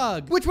 Bear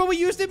Hug, which when we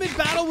used him in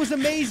battle was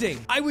amazing.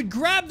 I would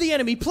grab the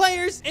enemy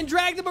players and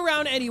drag them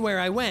around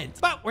anywhere I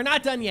went. But we're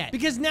not done yet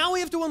because now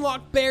we have to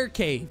unlock Bear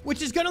Cave,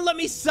 which is going to let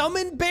me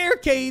summon bear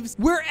caves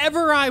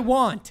wherever I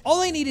want.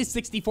 All I need is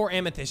 64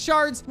 amethyst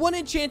shards, 1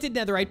 enchanted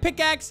netherite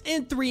pickaxe,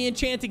 and 3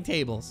 enchanting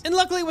tables. And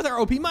luckily with our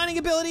OP mining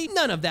ability,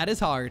 none of that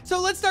is hard.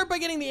 So let's start by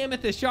getting the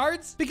amethyst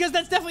shards because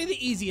that's definitely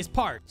the easiest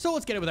part. So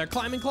let's get it with our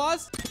climbing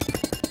claws.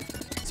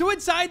 So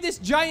inside this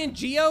giant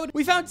geode,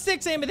 we found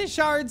 6 amethyst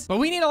shards, but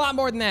we need a lot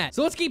more than that.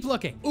 So let's keep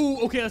looking. Ooh,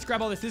 okay, let's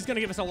grab all this. This is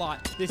gonna give us a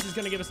lot. This is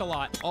gonna give us a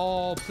lot.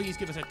 Oh, please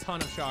give us a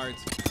ton of shards.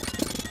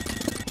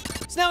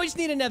 So now we just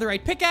need a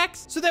netherite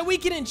pickaxe so that we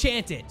can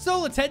enchant it. So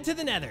let's head to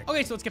the nether.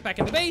 Okay, so let's get back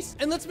in the base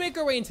and let's make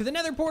our way into the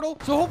nether portal.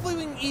 So hopefully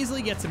we can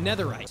easily get some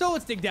netherite. So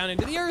let's dig down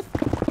into the earth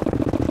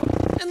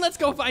and let's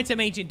go find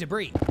some ancient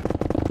debris.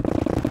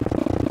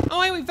 Oh,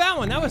 wait, we found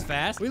one. That was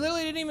fast. We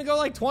literally didn't even go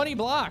like 20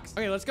 blocks.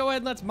 Okay, let's go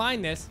ahead and let's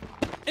mine this.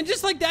 And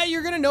just like that,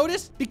 you're gonna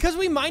notice, because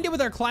we mined it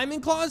with our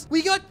climbing claws,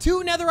 we got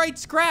 2 netherite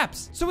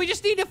scraps. So we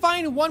just need to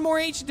find 1 more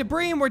ancient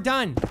debris and we're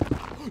done.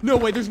 No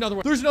way, there's another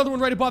one. There's another one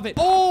right above it.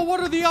 Oh,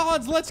 what are the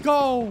odds? Let's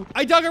go.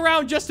 I dug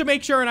around just to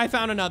make sure and I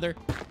found another.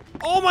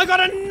 Oh my God,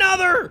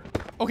 another.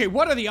 Okay,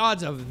 what are the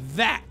odds of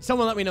that?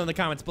 Someone let me know in the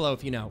comments below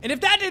if you know. And if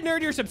that didn't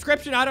earn your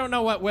subscription, I don't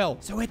know what will.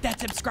 So hit that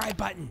subscribe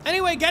button.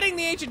 Anyway, getting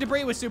the ancient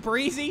debris was super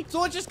easy.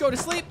 So let's just go to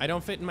sleep. I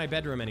don't fit in my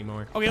bedroom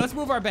anymore. Okay, let's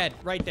move our bed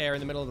right there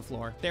in the middle of the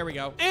floor. There we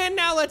go. And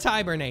now let's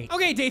hibernate.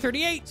 Okay, day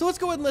 38. So let's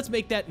go ahead and let's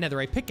make that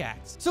netherite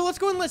pickaxe. So let's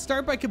go ahead and let's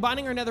start by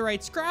combining our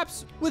netherite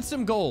scraps with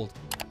some gold.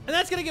 And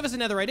that's gonna give us a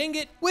netherite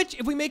ingot, which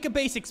if we make a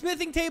basic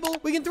smithing table,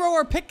 we can throw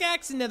our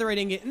pickaxe and netherite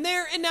ingot in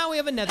there, and now we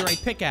have a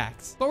netherite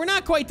pickaxe. But we're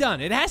not quite done.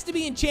 It has to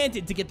be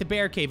enchanted to get the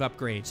bear cave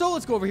upgrade. So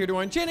let's go over here to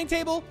our enchanting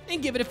table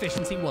and give it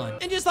efficiency 1.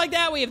 And just like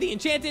that, we have the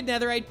enchanted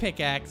netherite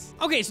pickaxe.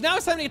 Okay, so now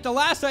it's time to get the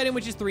last item,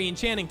 which is 3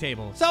 enchanting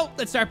tables. So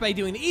let's start by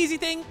doing the easy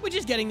thing, which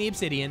is getting the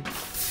obsidian.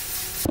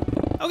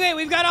 Okay,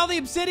 we've got all the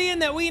obsidian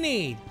that we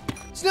need.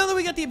 So now that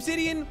we got the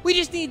obsidian, we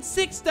just need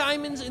 6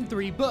 diamonds and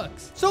 3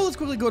 books. So let's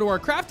quickly go to our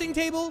crafting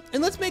table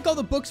and let's make all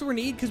the books we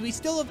need because we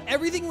still have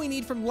everything we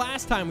need from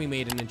last time we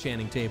made an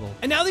enchanting table.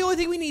 And now the only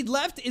thing we need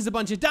left is a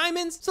bunch of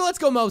diamonds. So let's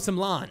go mow some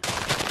lawn.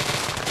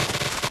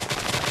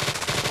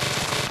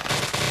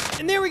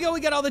 there we go.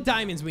 We got all the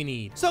diamonds we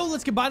need. So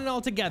let's combine it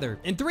all together.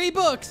 In 3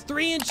 books,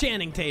 3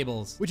 enchanting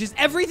tables, which is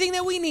everything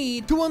that we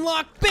need to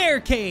unlock Bear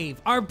Cave,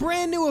 our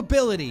brand new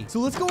ability. So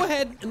let's go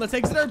ahead and let's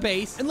exit our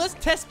base and let's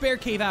test Bear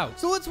Cave out.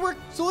 So let's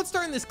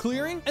start in this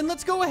clearing and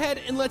let's go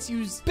ahead and let's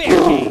use Bear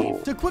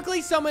Cave to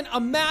quickly summon a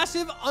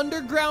massive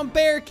underground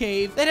bear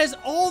cave that has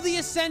all the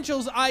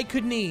essentials I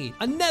could need.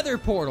 A nether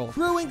portal,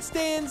 brewing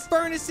stands,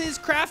 furnaces,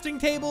 crafting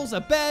tables, a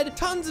bed,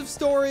 tons of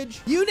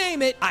storage. You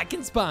name it, I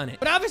can spawn it.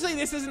 But obviously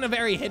this isn't a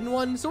very hidden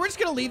one, so we're just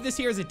gonna leave this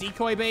here as a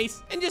decoy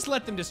base and just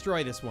let them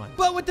destroy this one.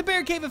 But with the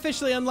bear cave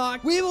officially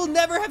unlocked, we will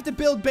never have to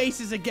build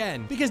bases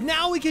again because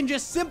now we can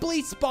just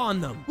simply spawn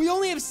them. We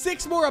only have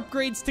 6 more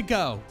upgrades to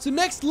go. So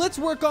next, let's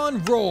work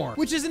on Roar,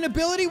 which is an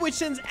ability which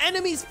sends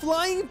enemies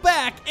flying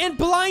back and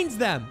blinds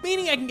them,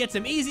 meaning I can get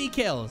some easy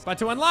kills. But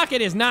to unlock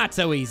it is not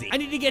so easy. I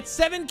need to get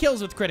 7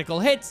 kills with critical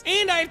hits,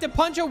 and I have to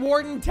punch a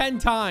warden 10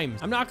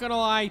 times. I'm not gonna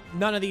lie,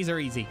 none of these are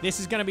easy. This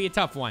is gonna be a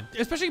tough one,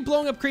 especially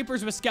blowing up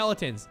creepers with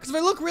skeletons. Because if I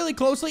look really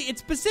closely, it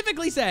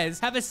specifically says,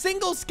 have a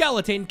single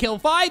skeleton kill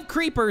 5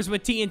 creepers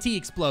with TNT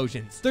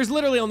explosions. There's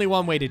literally only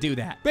one way to do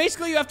that.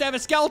 Basically, you have to have a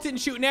skeleton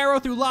shoot an arrow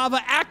through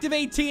lava,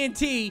 activate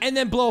TNT, and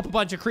then blow up a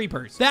bunch of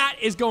creepers. That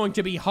is going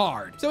to be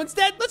hard. So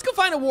instead, let's go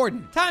find a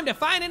warden. Time to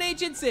find an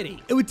ancient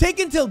city. It would take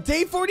until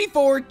day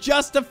 44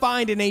 just to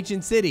find an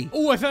ancient city.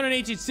 Oh, I found an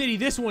ancient city.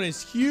 This one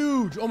is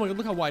huge. Oh my God,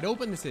 look how wide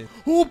open this is.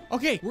 Oh,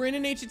 okay, we're in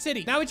an ancient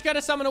city. Now we just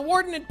gotta summon a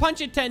warden and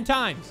punch it 10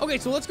 times. Okay,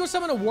 so let's go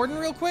summon a warden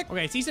real quick.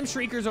 Okay, I see some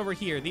shriekers over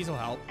here. These will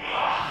help.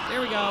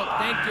 There we go.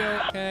 Thank you.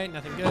 Okay,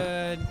 nothing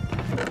good.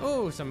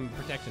 Oh, some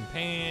protection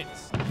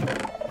pants.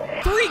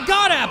 3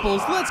 god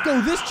apples. Let's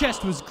go. This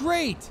chest was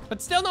great,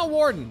 but still no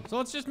warden. So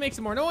let's just make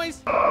some more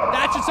noise.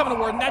 That should summon a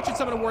warden. That should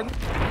summon a warden.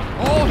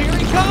 Oh, here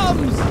he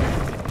comes.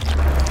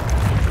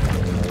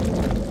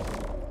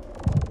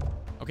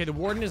 Okay, the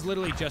warden is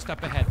literally just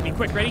up ahead. Be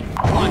quick, ready?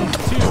 1, 2,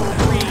 3,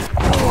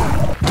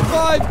 4,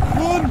 5,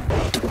 1.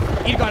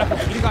 Eat a god apple.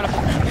 Eat a god apple.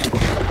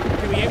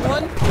 Okay, we ate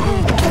 1.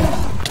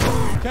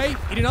 Okay,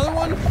 eat another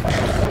one. 1,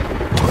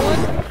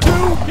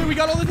 2. Okay, we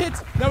got all the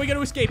hits. Now we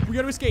gotta escape. We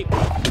gotta escape.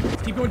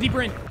 Let's keep going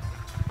deeper in.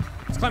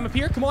 Let's climb up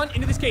here. Come on,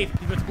 into this cave.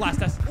 He's about to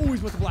blast us. Oh,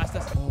 he's about to blast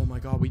us. Oh my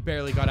God, we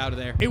barely got out of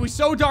there. It was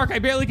so dark, I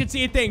barely could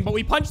see a thing, but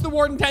we punched the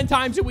warden 10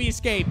 times and we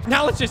escaped.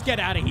 Now let's just get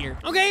out of here.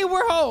 Okay,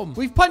 we're home.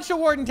 We've punched the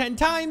warden 10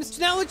 times.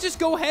 So now let's just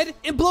go ahead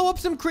and blow up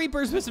some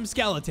creepers with some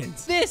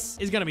skeletons. This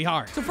is gonna be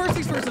hard. So first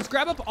things first, let's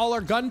grab up all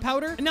our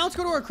gunpowder. And now let's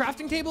go to our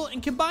crafting table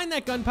and combine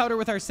that gunpowder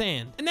with our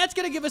sand. And that's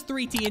gonna give us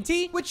 3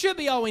 TNT, which should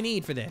be all we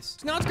need for this.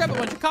 So now let's grab a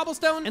bunch of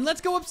cobblestone and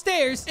let's go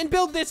upstairs and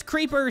build this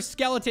creeper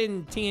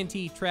skeleton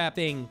TNT trap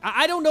thing.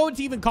 I don't know what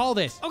to even call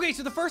this. Okay,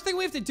 so the first thing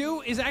we have to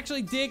do is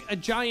actually dig a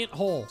giant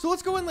hole. So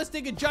let's go in, let's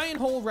dig a giant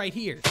hole right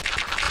here.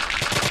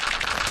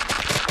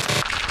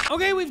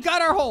 Okay, we've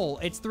got our hole.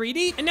 It's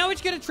 3D, and now we're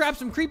just gonna trap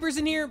some creepers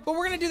in here, but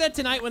we're gonna do that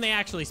tonight when they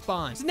actually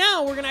spawn. So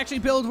now we're gonna actually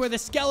build where the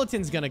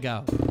skeleton's gonna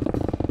go.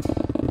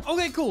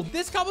 Okay, cool.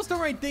 This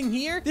cobblestone right thing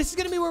here, this is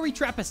gonna be where we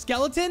trap a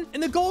skeleton,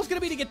 and the goal is gonna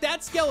be to get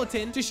that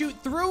skeleton to shoot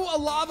through a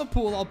lava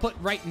pool I'll put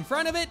right in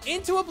front of it,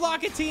 into a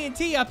block of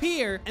TNT up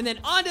here, and then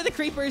onto the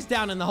creepers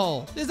down in the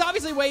hole. This is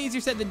obviously way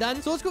easier said than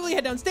done, so let's quickly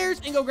head downstairs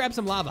and go grab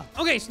some lava.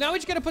 Okay, so now we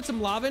just gotta put some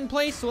lava in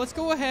place, so let's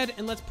go ahead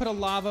and let's put a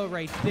lava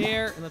right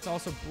there, and let's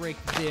also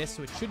break this,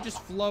 so it should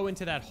just flow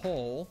into that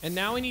hole. And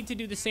now we need to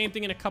do the same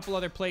thing in a couple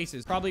other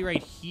places, probably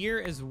right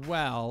here as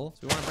well.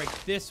 So we wanna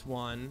break this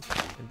one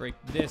and break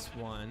this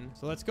one.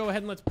 So let's go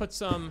ahead and let's put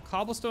some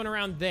cobblestone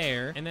around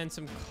there and then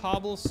some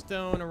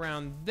cobblestone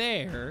around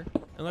there.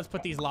 And let's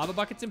put these lava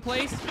buckets in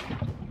place.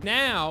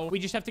 Now we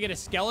just have to get a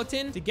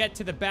skeleton to get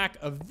to the back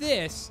of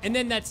this. And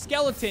then that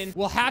skeleton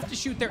will have to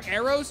shoot their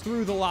arrows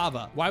through the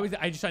lava. Why was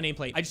I just saw a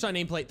nameplate? I just saw a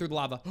nameplate through the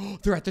lava. Oh,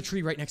 they're at the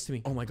tree right next to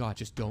me. Oh my God,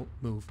 just don't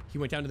move. He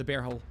went down to the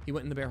bear hole. He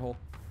went in the bear hole.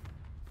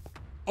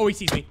 Oh, he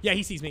sees me. Yeah,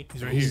 he sees me.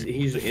 He's right here.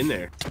 He's in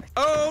there.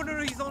 Oh, no,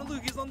 he's on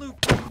Luke. He's on Luke.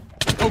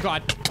 Oh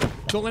God.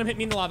 Don't let him hit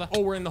me in the lava.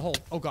 Oh, we're in the hole.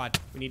 Oh God.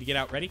 We need to get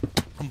out. Ready?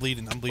 I'm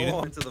bleeding. I'm bleeding.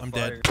 Oh, into the I'm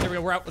fire. dead. There we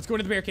go. We're out. Let's go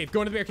into the bear cave.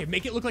 Go into the bear cave.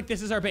 Make it look like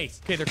this is our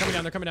base. Okay, they're coming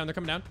down. They're coming down. They're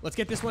coming down. They're coming down. Let's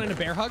get this one in a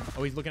bear hug.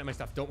 Oh, he's looking at my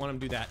stuff. Don't want him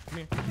to do that. Come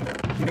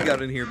here. You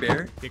got in here,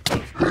 bear. Get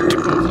close. Get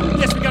close.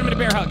 Yes, we got him in a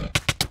bear hug.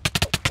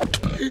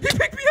 He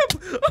picked me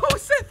up. Oh,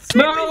 Seth.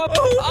 No.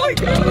 Oh my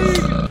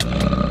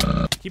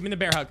God. Keep him in the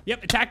bear hug.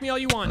 Yep, attack me all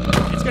you want.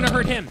 It's gonna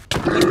hurt him.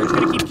 We're just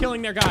gonna keep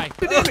killing their guy.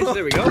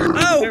 There we go.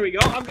 Ow. There we go.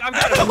 I'm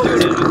got it. I'm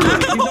doing it.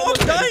 He's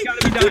almost dead. He's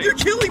gotta be dying. Dude, you're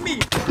killing me.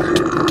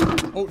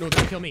 Oh, no, they're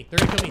gonna kill me. They're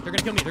gonna kill me. They're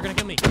gonna kill me. They're gonna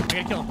kill me. I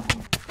gotta kill him.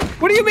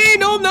 What do you mean?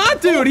 No, I'm not,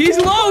 dude. He's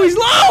low. He's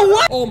low.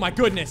 What? Oh my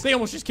goodness. They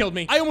almost just killed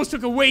me. I almost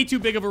took a way too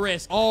big of a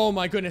risk. Oh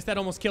my goodness. That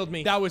almost killed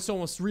me. That was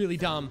almost really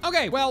dumb.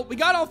 Okay, well, we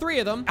got all 3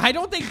 of them. I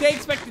don't think they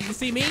expected to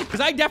see me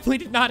because I definitely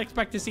did not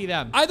expect to see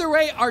them. Either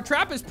way, our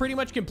trap is pretty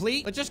much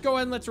complete. Let's just go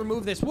ahead and let's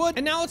remove this wood.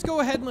 And now let's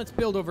go ahead and let's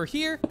build over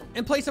here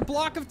and place a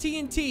block of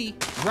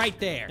TNT right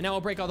there. And now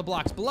we'll break all the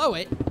blocks below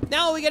it.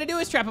 Now all we gotta do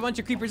is trap a bunch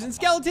of creepers and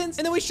skeletons,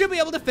 and then we should be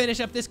able to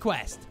finish up this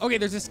quest. Okay,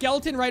 there's a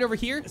skeleton right over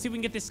here. Let's see if we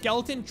can get this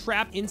skeleton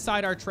trapped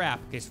inside our trap.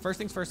 Okay, so first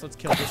things first, let's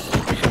kill this.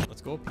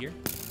 Let's go up here.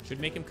 Should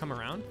make him come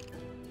around.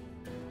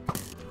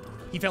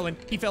 He fell in.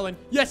 He fell in.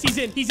 Yes, he's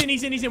in. He's in.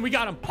 He's in. He's in. We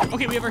got him.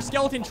 Okay, we have our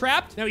skeleton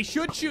trapped. Now he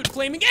should shoot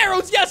flaming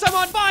arrows. Yes, I'm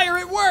on fire.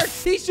 It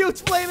works. He shoots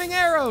flaming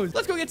arrows.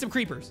 Let's go get some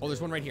creepers. Oh, there's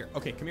one right here.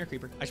 Okay, come here,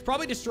 creeper. I should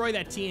probably destroy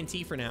that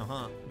TNT for now,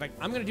 huh? In fact,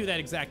 I'm going to do that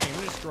exact thing.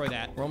 I'm going to destroy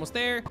that. We're almost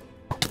there.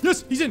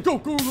 Yes, he's in. Go,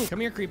 go, go. Come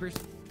here, creepers.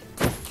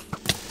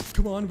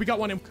 Come on. We got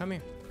one in. Come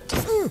here.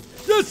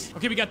 Yes.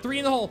 Okay, we got 3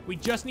 in the hole. We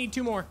just need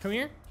 2 more. Come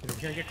here. Get over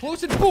here and get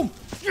close and boom.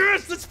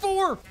 Yes, that's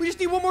 4. We just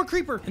need 1 more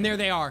creeper. And there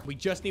they are. We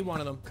just need 1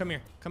 of them. Come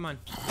here. Come on.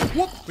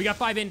 Whoop. We got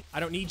 5 in. I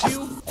don't need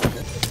you.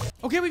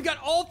 Okay, we've got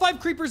all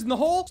 5 creepers in the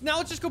hole. So now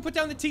let's just go put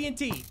down the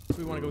TNT. So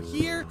we want to go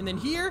here and then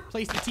here.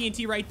 Place the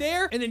TNT right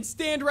there and then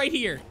stand right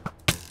here.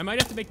 I might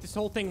have to make this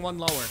whole thing 1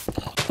 lower.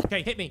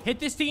 Okay, hit me. Hit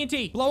this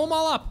TNT. Blow them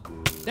all up.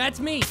 That's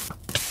me.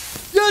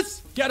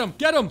 Yes. Get him.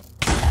 Get him.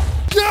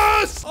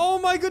 Yes! Oh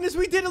my goodness,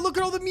 we did it. Look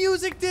at all the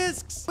music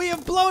discs. We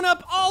have blown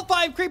up all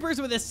 5 creepers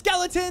with a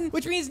skeleton,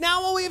 which means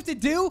now all we have to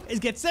do is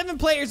get 7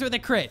 players with a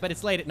crit, but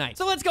it's late at night.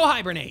 So let's go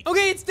hibernate.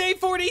 Okay, it's day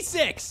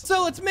 46.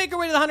 So let's make our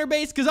way to the hunter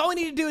base because all we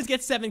need to do is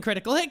get 7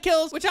 critical hit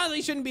kills, which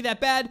honestly shouldn't be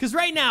that bad because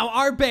right now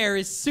our bear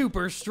is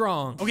super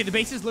strong. Okay, the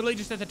base is literally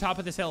just at the top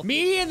of this hill.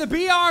 Me and the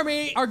bee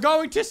army are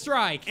going to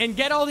strike and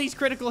get all these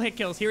critical hit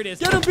kills. Here it is.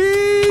 Get them,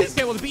 bees!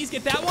 Okay, well, the bees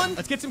get that one.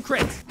 Let's get some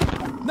crits.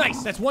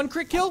 Nice, that's 1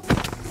 crit kill.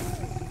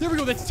 There we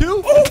go, that's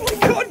 2. Oh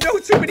my god, no,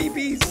 too many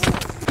bees.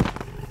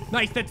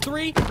 Nice, that's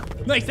 3.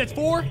 Nice, that's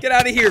 4. Get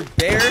out of here,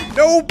 bear.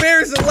 No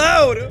bears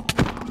allowed.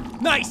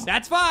 Nice,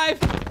 that's 5.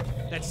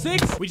 That's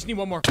 6. We just need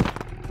 1 more.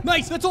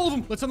 Nice, that's all of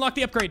them. Let's unlock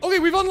the upgrade. Okay,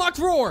 we've unlocked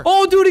Roar.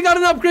 Oh, dude, he got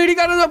an upgrade. He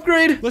got an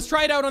upgrade. Let's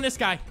try it out on this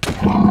guy.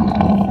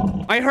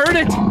 I heard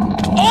it.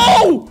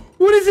 Oh,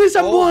 what is this?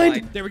 I'm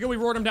blind. There we go, we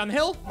roared him down the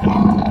hill.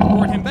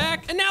 Roared him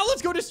back. And now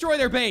let's go destroy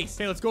their base.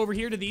 Okay, let's go over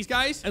here to these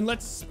guys and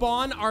let's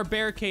spawn our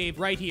bear cave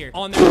right here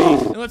on their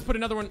base. And let's put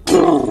another one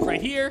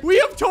right here. We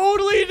have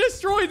totally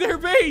destroyed their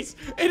base.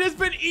 It has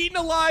been eaten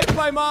alive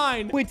by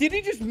mine. Wait, did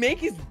he just make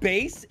his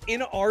base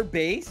in our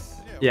base?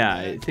 Yeah,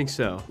 I think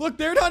so. Look,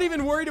 they're not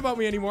even worried about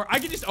me anymore. I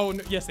can just, oh,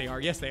 no, yes, they are.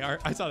 Yes, they are.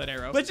 I saw that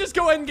arrow. Let's just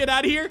go ahead and get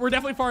out of here. We're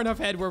definitely far enough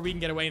ahead where we can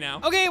get away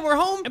now. Okay, we're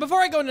home. And before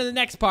I go into the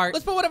next part,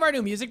 let's put one of our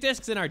new music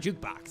discs in our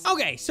jukebox.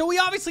 Okay, so we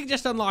obviously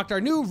just unlocked our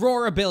new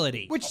Roar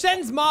ability, which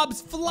sends mobs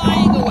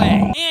flying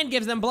away and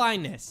gives them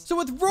blindness. So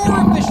with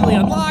Roar officially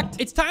unlocked,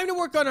 it's time to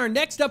work on our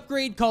next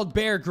upgrade called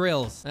Bear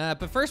Grylls.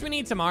 But first we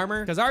need some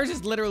armor because ours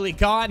is literally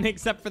gone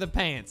except for the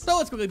pants. So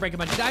let's quickly break a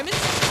bunch of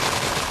diamonds.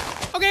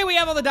 Okay, we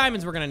have all the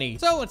diamonds we're gonna need.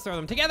 So let's throw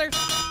them together.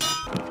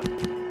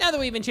 Now that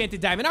we've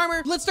enchanted diamond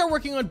armor, let's start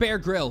working on Bear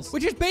Grylls,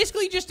 which is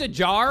basically just a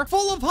jar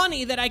full of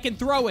honey that I can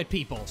throw at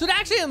people. So to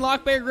actually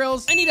unlock Bear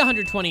Grylls, I need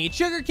 128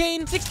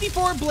 sugarcane,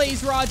 64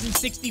 blaze rods, and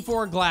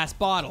 64 glass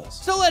bottles.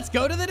 So let's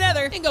go to the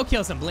nether and go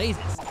kill some blazes.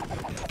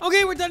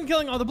 Okay, we're done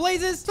killing all the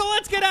blazes, so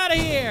let's get out of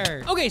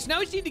here. Okay, so now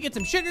we just need to get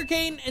some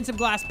sugarcane and some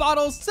glass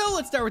bottles. So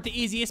let's start with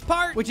the easiest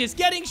part, which is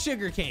getting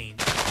sugarcane.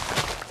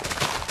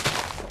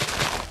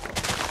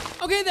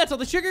 Okay, that's all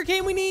the sugar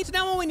cane we need. So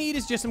now all we need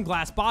is just some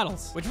glass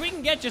bottles, which we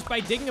can get just by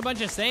digging a bunch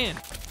of sand.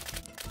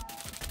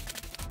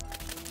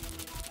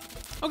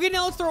 Okay,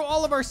 now let's throw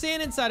all of our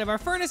sand inside of our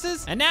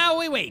furnaces, and now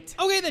we wait.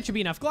 Okay, that should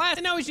be enough glass,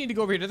 and now we just need to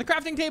go over here to the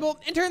crafting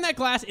table and turn that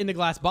glass into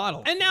glass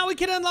bottle. And now we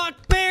can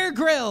unlock Bear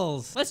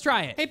Grylls. Let's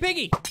try it. Hey,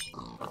 Piggy.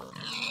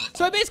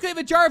 So I basically have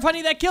a jar of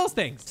honey that kills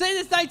things. Since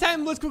it's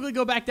nighttime, let's quickly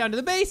go back down to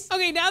the base.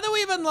 Okay, now that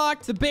we've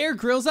unlocked the Bear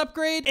Grylls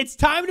upgrade, it's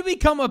time to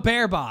become a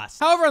bear boss.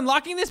 However,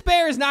 unlocking this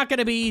bear is not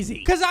gonna be easy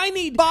because I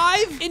need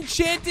 5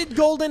 enchanted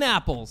golden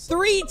apples,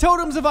 3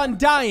 totems of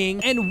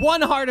undying, and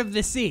 1 heart of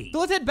the sea. So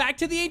let's head back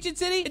to the ancient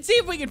city and see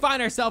if we can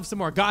find ourselves some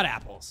more god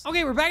apples.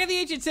 Okay, we're back at the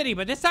ancient city,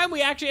 but this time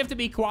we actually have to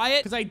be quiet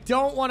because I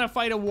don't want to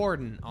fight a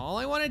warden. All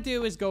I want to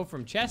do is go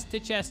from chest to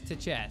chest to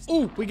chest.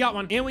 Oh, we got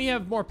one. And we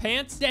have more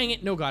pants. Dang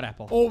it, no god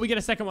apple. Oh, we get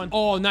a second one.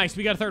 Oh, nice.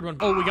 We got a third one.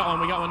 Oh, we got one.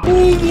 We got one.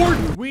 Oh,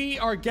 warden. We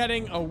are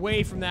getting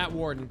away from that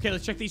warden. Okay,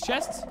 let's check these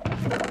chests.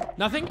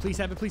 Nothing. Please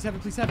have it. Please have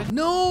it. Please have it.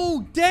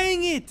 No,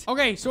 dang it.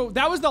 Okay, so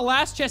that was the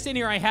last chest in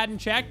here I hadn't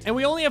checked, and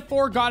we only have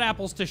 4 god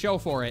apples to show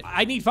for it.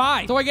 I need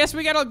 5. So I guess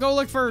we gotta go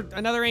look for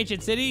another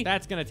ancient city.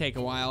 That's gonna take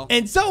a while.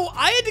 And so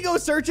I had to go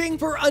searching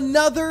for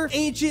another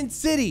ancient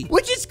city,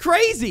 which is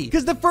crazy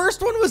because the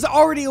first one was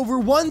already over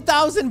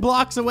 1,000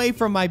 blocks away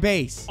from my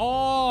base.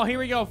 Oh, here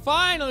we go.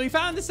 Finally, we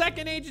found the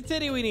second ancient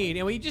city we need,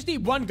 and we just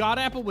need 1 god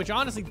apple, which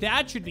honestly,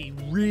 that should be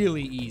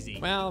really easy.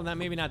 Well,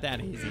 maybe not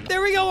that easy.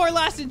 There we go, our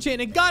last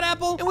enchanted god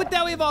apple, and with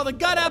that, we have all the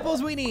god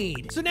apples we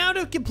need. So now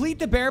to complete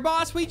the bear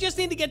boss, we just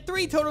need to get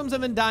 3 totems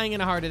of undying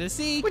and a heart of the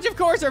sea, which of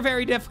course are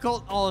very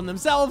difficult all in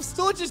themselves.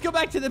 So let's just go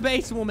back to the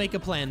base and we'll make a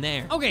plan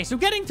there. Okay, so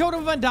getting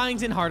totem of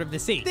undyings and heart of the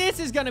sea. This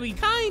is gonna be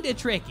kind of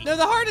tricky. Now,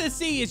 the heart of the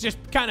sea is just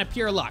kind of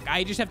pure luck.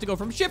 I just have to go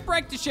from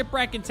shipwreck to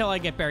shipwreck until I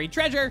get buried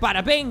treasure.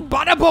 Bada bing,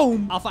 bada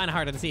boom. I'll find a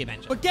heart of the sea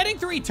eventually. But getting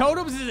 3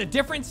 totems is a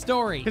different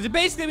story. worry, because it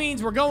basically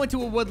means we're going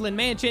to a woodland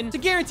mansion to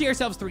guarantee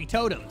ourselves 3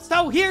 totems.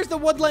 So here's the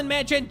woodland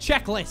mansion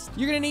checklist.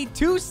 You're gonna need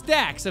 2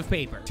 stacks of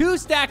paper, 2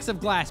 stacks of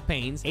glass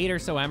panes, 8 or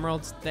so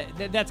emeralds.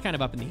 That's kind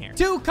of up in the air.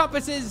 2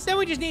 compasses. Then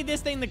we just need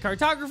this thing, the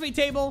cartography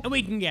table, and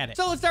we can get it.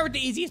 So let's start with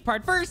the easiest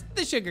part first,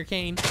 the sugar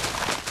cane.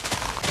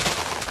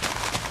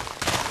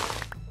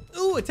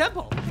 Ooh, a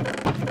temple.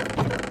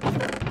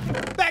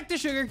 Back to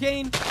sugar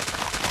cane.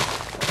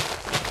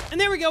 And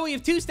there we go, we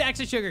have 2 stacks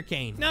of sugar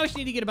cane. Now we just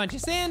need to get a bunch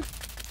of sand.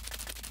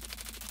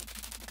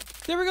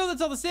 There we go,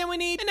 that's all the sand we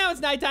need. And now it's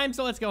nighttime,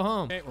 so let's go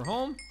home. Okay, we're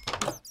home.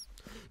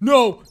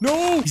 No,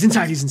 no. He's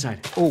inside, he's inside.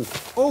 Oh.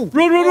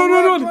 Run.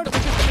 Oh,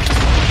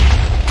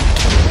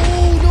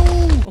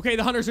 no. Okay,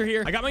 the hunters are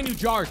here. I got my new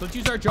jars. Let's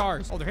use our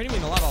jars. Oh, they're hitting me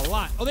in the lava a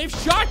lot. Oh, they have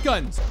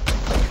shotguns.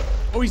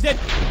 Oh, he's dead.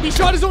 He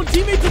shot his own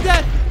teammate to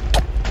death.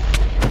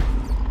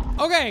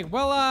 Okay,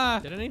 well,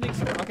 did anything?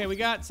 Okay, we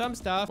got some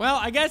stuff. Well,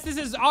 I guess this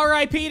is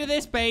RIP to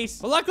this base.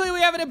 But luckily,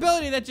 we have an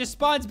ability that just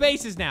spawns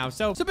bases now.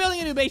 So building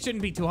a new base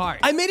shouldn't be too hard.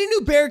 I made a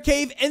new bear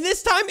cave, and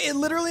this time it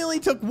literally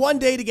only took 1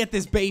 day to get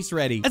this base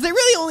ready, as I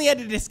really only had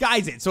to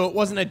disguise it so it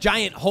wasn't a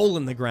giant hole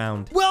in the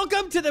ground.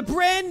 Welcome to the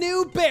brand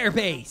new bear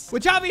base,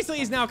 which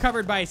obviously is now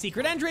covered by a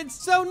secret entrance,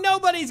 so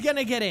nobody's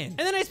gonna get in. And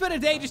then I spent a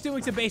day just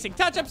doing some basic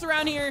touch-ups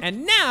around here,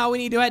 and now we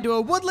need to head to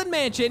a woodland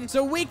mansion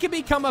so we can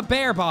become a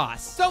bear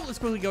boss. So let's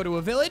quickly go to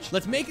a village.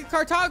 Let's make a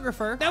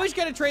cartographer. Now we just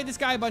gotta trade this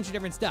guy a bunch of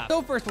different stuff.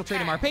 So first we'll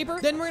trade him our paper,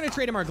 then we're gonna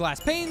trade him our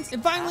glass panes,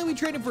 and finally we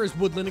trade him for his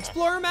woodland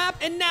explorer map,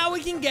 and now we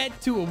can get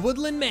to a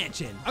woodland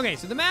mansion. Okay,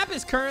 so the map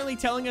is currently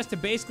telling us to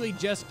basically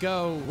just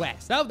go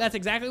west. So that's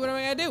exactly what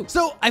I'm gonna do.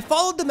 So I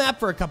followed the map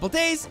for a couple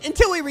days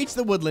until we reached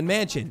the woodland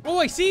mansion. Oh,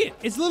 I see it.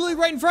 It's literally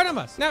right in front of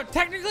us. Now,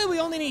 technically we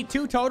only need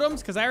 2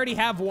 totems because I already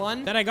have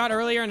 1 that I got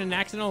earlier in an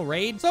accidental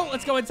raid. So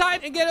let's go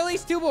inside and get at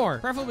least 2 more,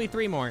 preferably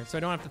 3 more, so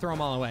I don't have to throw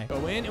them all away.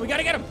 Go in, and we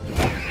gotta get him.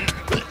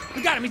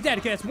 We got him, he's dead.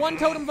 Okay, that's 1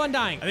 totem of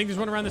undying. I think there's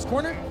one around this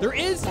corner. There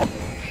is.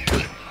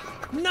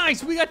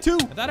 Nice, we got 2.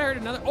 I thought I heard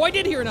another. Oh, I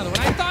did hear another one.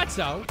 I thought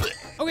so.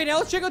 Okay, now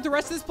let's check out the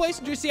rest of this place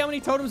and just see how many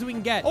totems we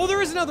can get. Oh,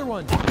 there is another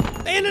one.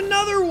 And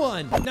another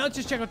one. Now let's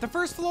just check out the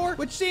first floor,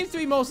 which seems to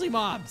be mostly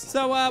mobs.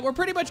 So we're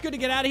pretty much good to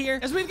get out of here,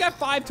 as we've got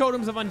 5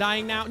 totems of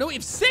undying now. No, we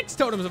have 6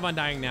 totems of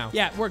undying now.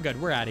 Yeah, we're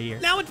good. We're out of here.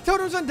 Now with the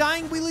totems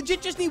undying, we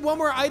legit just need 1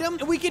 more item,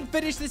 and we can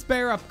finish this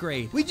bear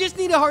upgrade. We just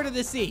need a heart of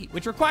the sea,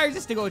 which requires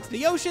us to go to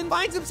the ocean,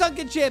 find some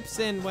sunken ships,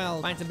 and,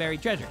 well, find some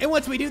buried treasure. And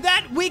once we do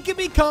that, we can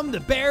become the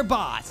bear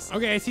boss.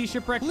 Okay, I see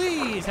shipwreck.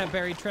 Please have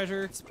buried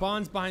treasure. It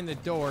spawns behind the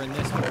door in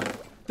this one.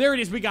 There it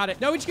is, we got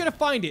it. Now we just gotta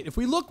find it. If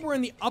we look, we're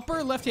in the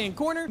upper left-hand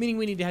corner, meaning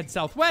we need to head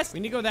southwest.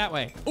 We need to go that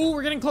way. Oh,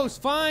 we're getting close.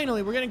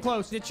 Finally, we're getting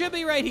close. It should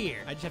be right here.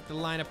 I just have to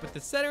line up with the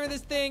center of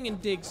this thing and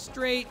dig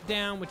straight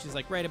down, which is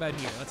like right about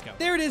here. Let's go.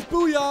 There it is,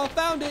 booyah,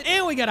 found it.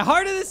 And we got a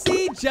heart of the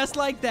sea just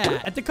like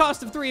that. At the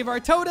cost of 3 of our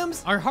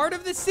totems, our heart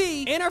of the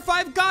sea, and our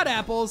 5 god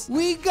apples,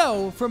 we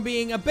go from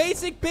being a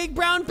basic big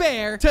brown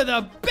bear to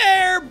the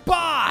bear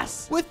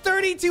boss with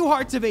 32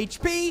 hearts of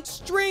HP,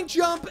 strength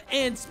jump,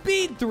 and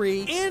speed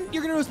 3. And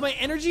you're gonna notice my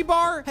energy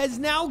bar has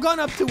now gone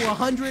up to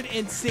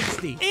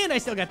 160. And I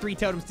still got 3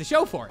 totems to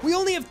show for it. We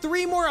only have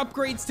 3 more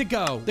upgrades to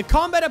go. The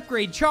combat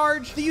upgrade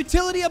charge, the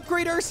utility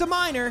upgrade Ursa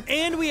Minor,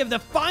 and we have the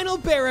final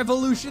bear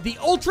evolution, the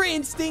Ultra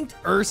Instinct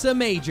Ursa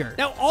Major.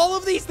 Now, all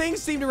of these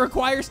things seem to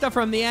require stuff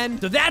from the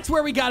end, so that's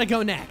where we gotta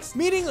go next.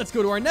 Meaning, let's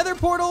go to our nether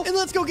portal, and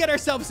let's go get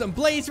ourselves some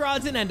blaze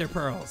rods and ender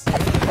pearls.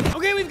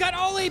 Okay, we've got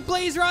all 8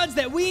 blaze rods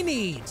that we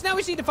need. So now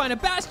we just need to find a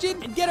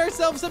bastion and get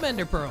ourselves some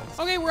ender pearls.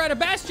 Okay, we're at a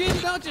bastion.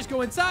 Now let's just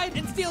go inside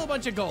and steal a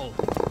bunch of gold.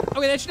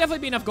 Okay, that should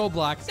definitely be enough gold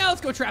blocks. Now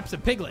let's go trap some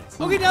piglets.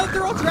 Okay, now that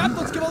they're all trapped,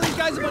 let's give all these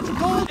guys a bunch of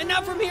gold. And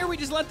now from here, we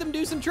just let them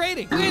do some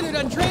trading. Okay, they're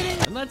done trading.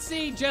 And let's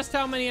see just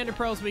how many ender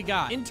pearls we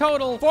got. In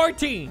total,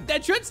 14.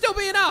 That should still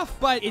be enough,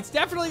 but it's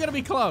definitely gonna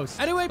be close.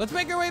 Anyway, let's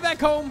make our way back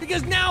home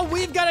because now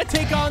we've got to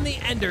take on the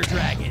ender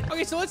dragon.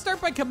 Okay, so let's start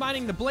by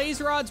combining the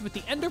blaze rods with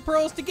the ender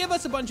pearls to give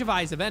us a bunch of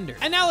eyes of ender.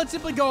 And now let's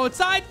simply go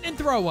outside and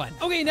throw one.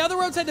 Okay, now that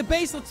we're outside the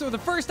base, let's throw the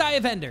first eye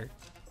of ender.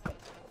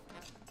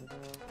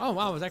 Oh,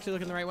 wow, I was actually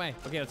looking the right way.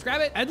 Okay, let's grab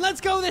it, and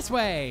let's go this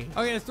way.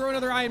 Okay, let's throw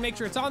another eye and make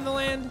sure it's on the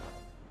land.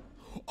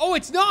 Oh,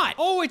 it's not.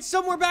 Oh, it's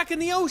somewhere back in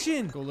the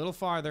ocean. Go a little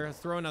farther. Let's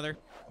throw another.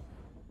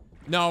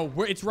 No,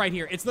 it's right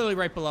here. It's literally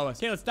right below us.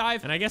 Okay, let's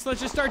dive, and I guess let's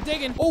just start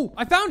digging. Oh,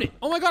 I found it.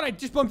 Oh my God, I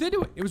just bumped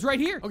into it. It was right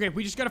here. Okay,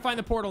 we just gotta find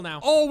the portal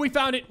now. Oh, we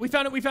found it. We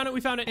found it. We found it. We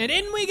found it. And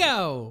in we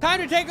go. Time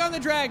to take on the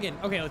dragon.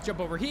 Okay, let's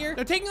jump over here.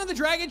 Now, taking on the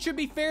dragon should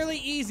be fairly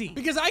easy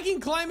because I can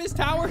climb his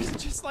towers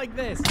just like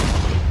this.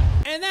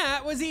 And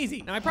that was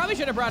easy. Now, I probably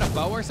should have brought a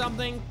bow or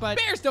something, but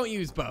bears don't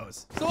use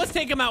bows. So let's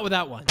take him out with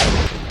that one.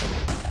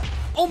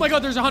 Oh my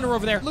God, there's a hunter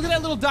over there. Look at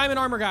that little diamond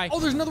armor guy. Oh,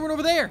 there's another one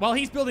over there. While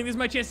he's building, this is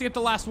my chance to get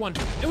the last one.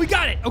 And we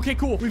got it. Okay,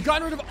 cool. We've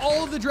gotten rid of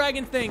all of the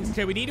dragon things.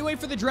 Okay, we need to wait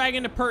for the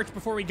dragon to perch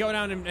before we go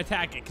down and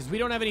attack it because we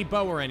don't have any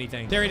bow or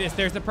anything. There it is.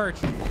 There's the perch.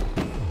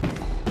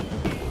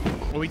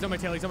 Oh, he's on my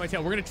tail. He's on my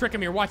tail. We're gonna trick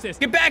him here. Watch this.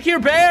 Get back here,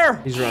 bear!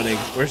 He's running.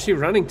 Where's he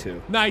running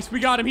to? Nice. We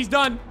got him. He's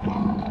done.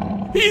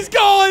 He's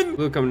gone.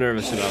 Luke, I'm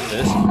nervous about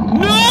this.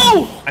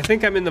 No! I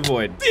think I'm in the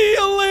void. See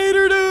you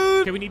later, dude.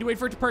 Okay, we need to wait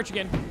for it to perch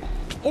again.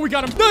 Oh, we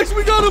got him. Nice,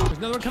 we got him. There's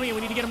another one coming in.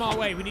 We need to get him all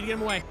away. We need to get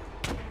him away.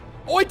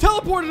 Oh, I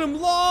teleported him,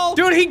 lol.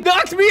 Dude, he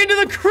knocked me into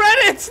the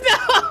credits.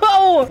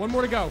 No. One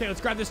more to go. Okay, let's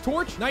grab this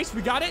torch. Nice,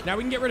 we got it. Now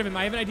we can get rid of him.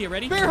 I have an idea.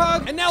 Ready? Bear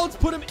hug. And now let's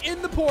put him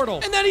in the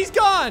portal. And then he's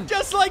gone.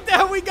 Just like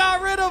that, we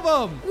got rid of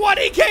him. What?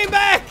 He came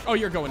back. Oh,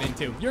 you're going in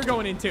too. You're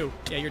going in too.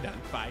 Yeah, you're done.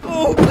 Bye.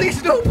 Oh,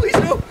 please no, please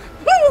no.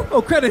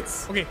 Oh,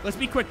 credits. Okay, let's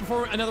be quick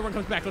before another one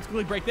comes back. Let's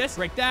quickly break this.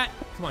 Break that.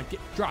 Come on,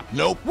 drop.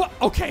 Nope. What?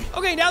 Okay.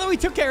 Okay, now that we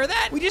took care of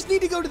that, we just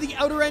need to go to the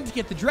outer end to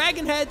get the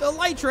dragon head, the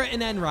elytra,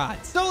 and end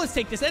rods. So let's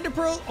take this ender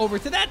pearl over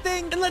to that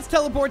thing, and let's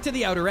teleport to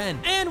the outer end.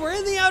 And we're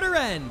in the outer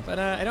end. But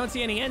I don't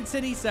see any end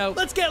city, so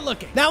let's get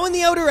looking. Now in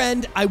the outer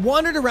end, I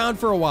wandered around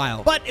for a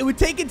while, but it would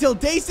take until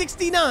day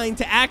 69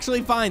 to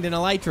actually find an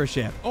elytra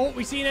ship. Oh,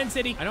 we see an end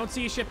city. I don't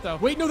see a ship, though.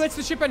 Wait, no, that's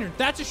the ship entrance.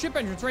 That's a ship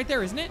entrance right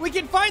there, isn't it? We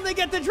can finally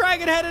get the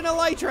dragon head and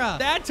elytra.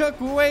 That took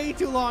way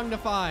too long to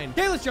find.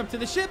 Okay, let's jump to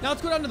the ship. Now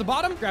let's go down to the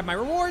bottom, grab my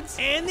rewards,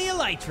 and the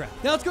elytra.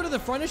 Now let's go to the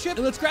front of the ship,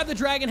 and let's grab the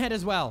dragon head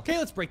as well. Okay,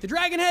 let's break the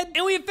dragon head,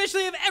 and we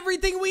officially have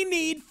everything we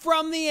need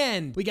from the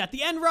end. We got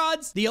the end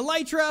rods, the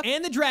elytra,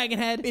 and the dragon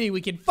head, meaning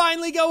we can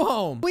finally go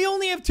home. We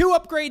only have 2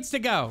 upgrades to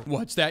go.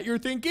 What's that you're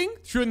thinking?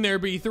 Shouldn't there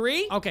be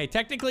 3? Okay,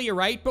 technically you're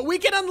right, but we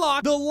can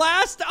unlock the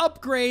last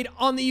upgrade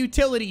on the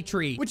utility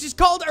tree, which is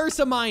called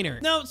Ursa Minor.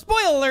 Now,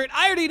 spoiler alert,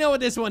 I already know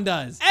what this one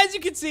does. As you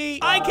can see,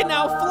 I can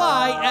now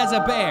fly as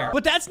a bear.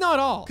 But that's not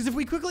all, because if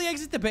we quickly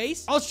exit the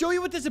base, I'll show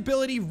you what this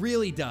ability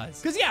really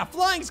does. Because yeah,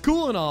 flying's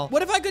cool and all.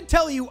 What if I could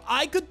tell you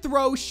I could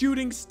throw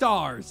shooting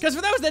stars? Because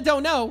for those that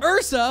don't know,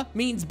 Ursa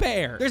means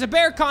bear. There's a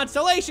bear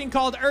constellation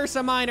called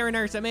Ursa Minor and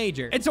Ursa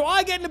Major. And so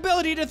I get an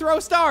ability to throw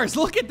stars.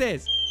 Look at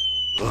this.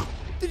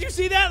 Did you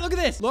see that? Look at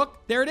this.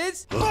 Look, there it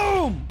is.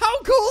 Boom.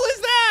 How cool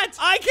is that?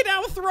 I can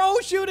now throw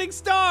shooting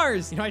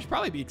stars. You know, I should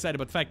probably be excited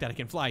about the fact that I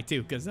can fly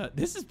too, because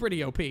this is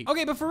pretty OP.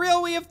 Okay, but for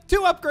real, we have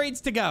 2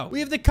 upgrades to go. We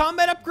have the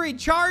combat upgrade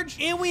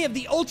charge, and we have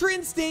the Ultra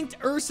Instinct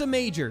Ursa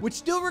Major, which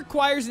still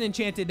requires an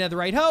enchanted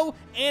netherite hoe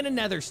and a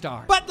nether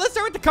star. But let's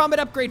start with the combat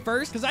upgrade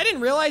first, because I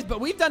didn't realize, but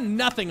we've done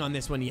nothing on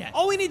this one yet.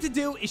 All we need to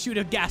do is shoot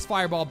a gas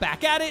fireball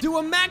back at it, do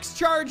a max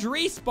charge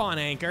respawn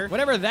anchor,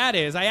 whatever that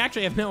is, I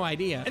actually have no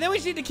idea. And then we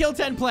just need to kill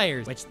 10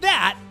 players, which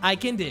that I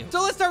can do.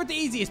 So let's start with the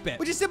easiest bit,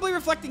 which is simply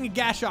reflecting a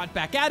gas shot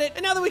back at it.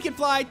 And now that we can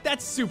fly,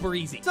 that's super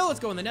easy. So let's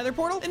go in the nether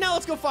portal, and now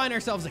let's go find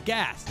ourselves a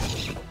gas.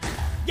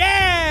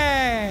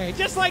 Yay!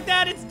 Just like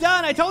that, it's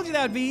done. I told you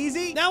that would be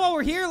easy. Now while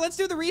we're here, let's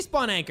do the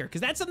respawn anchor, because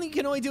that's something you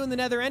can only do in the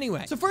nether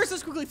anyway. So first,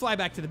 let's quickly fly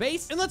back to the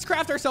base, and let's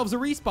craft ourselves a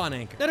respawn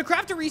anchor. Now to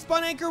craft a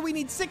respawn anchor, we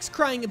need 6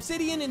 crying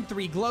obsidian and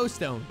 3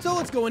 glowstone. So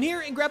let's go in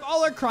here and grab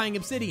all our crying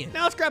obsidian.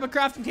 Now let's grab a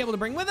crafting table to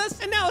bring with us,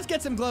 and now let's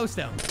get some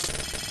glowstone.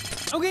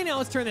 Okay, now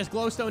let's turn this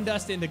glowstone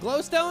dust into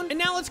glowstone, and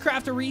now let's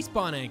craft a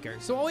respawn anchor.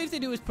 So all we have to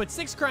do is put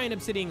 6 crying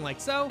obsidian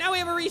like so. Now we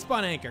have a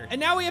respawn anchor, and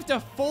now we have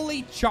to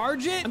fully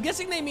charge it. I'm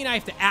guessing they mean I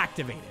have to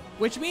activate it,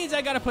 which means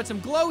I gotta put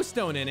some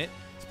glowstone in it,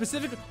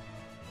 specifically.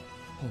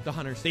 Oh, the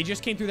hunters. They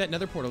just came through that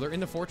nether portal. They're in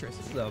the fortress.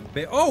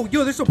 Oh,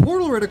 yo, there's a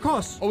portal right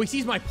across. Oh, he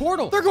sees my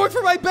portal. They're going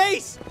for my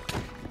base.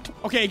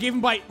 Okay, I gave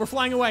him bite. We're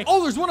flying away.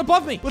 Oh, there's one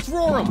above me. Let's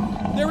roar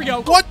him. There we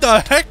go. What the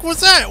heck was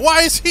that?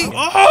 Why is he?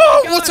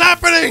 Oh, what's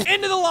happening?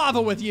 Into the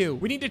lava with you.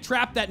 We need to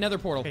trap that nether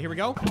portal. Okay, here we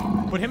go.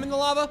 Put him in the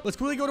lava. Let's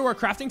quickly go to our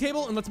crafting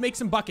table and let's make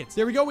some buckets.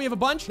 There we go. We have a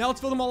bunch. Now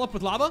let's fill them all up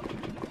with lava.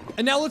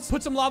 And now let's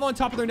put some lava on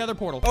top of their nether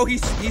portal. Oh,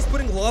 he's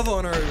putting lava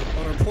on our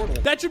portal.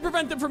 That should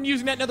prevent them from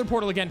using that nether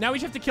portal again. Now we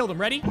just have to kill them.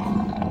 Ready?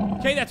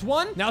 Okay, that's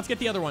one. Now let's get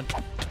the other one.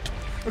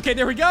 Okay,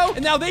 there we go.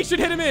 And now they should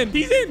hit him in.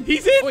 He's in.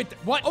 He's in. Wait,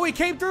 what? Oh, he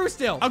came through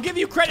still. I'll give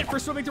you credit for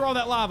swimming through all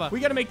that lava. We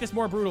got to make this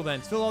more brutal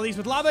then. Fill all these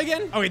with lava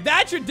again. Okay,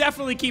 that should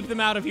definitely keep them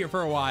out of here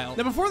for a while.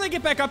 Now, before they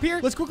get back up here,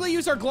 let's quickly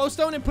use our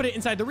glowstone and put it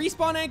inside the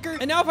respawn anchor.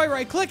 And now if I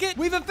right click it,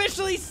 we've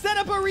officially set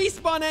up a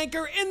respawn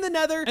anchor in the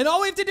nether. And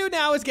all we have to do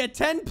now is get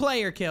 10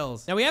 player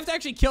kills. Now we have to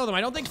actually kill them.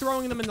 I don't think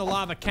throwing them in the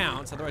lava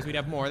counts. Otherwise we'd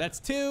have more. That's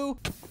 2.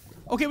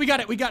 Okay, we got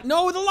it.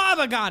 No, the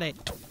lava got it.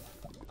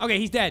 Okay,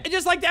 he's dead. And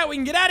just like that, we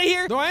can get out of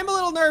here. Though I am a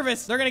little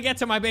nervous. They're gonna get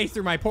to my base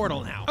through my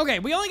portal now. Okay,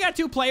 we only got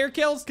 2 player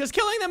kills because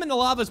killing them in the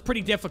lava is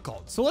pretty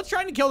difficult. So let's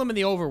try to kill them in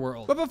the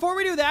overworld. But before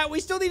we do that, we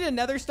still need a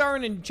nether star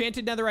and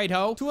enchanted netherite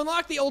hoe to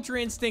unlock the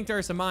Ultra Instinct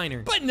Ursa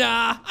Minor. But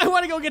nah, I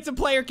want to go get some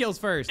player kills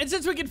first. And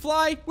since we can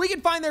fly, we can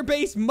find their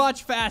base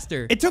much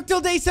faster. It took till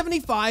day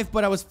 75,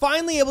 but I was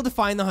finally able to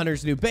find the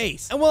hunter's new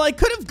base. And while I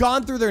could have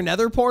gone through their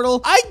nether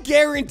portal, I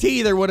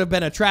guarantee there would have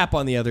been a trap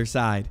on the other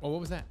side. Oh, what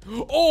was that?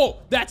 Oh,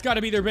 that's got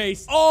to be their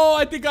base. Oh,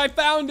 I think I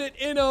found it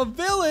in a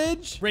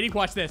village. Ready?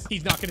 Watch this.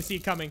 He's not gonna see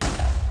it coming.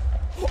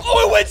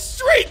 Oh, it went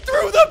straight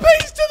through the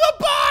base to the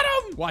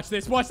bottom. Watch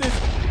this. Watch this.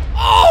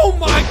 Oh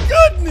my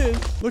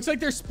goodness. Looks like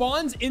there's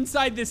spawns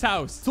inside this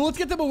house. So let's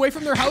get them away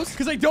from their house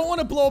because I don't want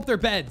to blow up their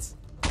beds.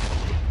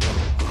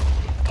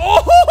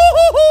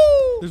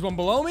 Oh, there's one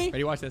below me.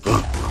 Ready? Watch this.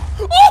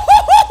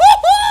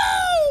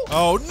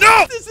 Oh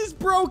no! This is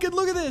broken.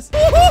 Look at this.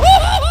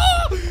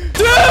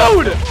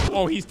 Dude!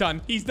 Oh, he's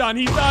done. He's done.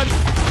 He's done.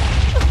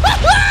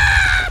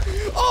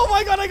 Oh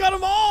my god, I got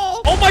them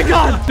all. Oh my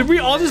God. Did we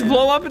all just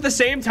blow up at the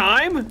same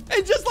time?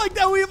 And just like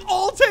that, we have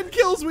all 10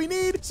 kills we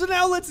need. So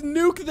now let's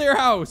nuke their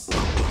house.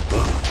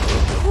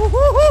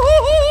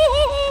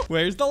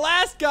 Where's the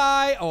last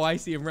guy? Oh, I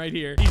see him right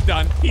here. He's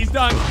done. He's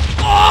done.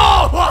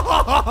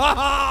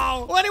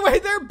 Oh! Well, anyway,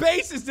 their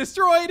base is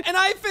destroyed, and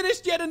I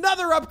finished yet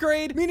another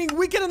upgrade, meaning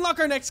we can unlock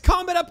our next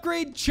combat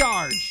upgrade,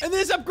 Charge. And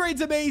this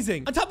upgrade's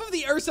amazing. On top of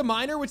the Ursa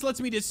Minor, which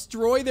lets me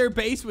destroy their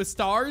base with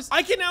stars,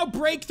 I can now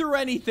break through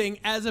anything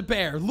as a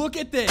bear. Look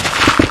at this.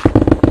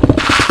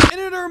 And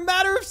in a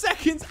matter of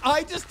seconds,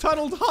 I just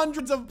tunneled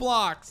hundreds of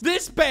blocks.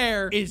 This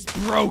bear is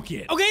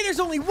broken. Okay, there's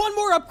only one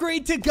more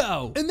upgrade to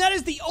go, and that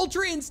is the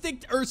Ultra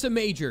Instinct Ursa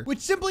Major, which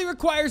simply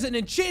requires an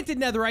enchanted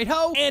netherite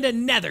hoe and a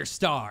nether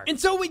star. And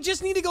so we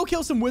just need to go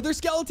kill some wither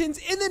skeletons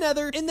in the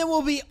nether, and then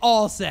we'll be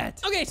all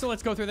set. Okay, so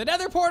let's go through the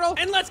nether portal,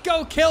 and let's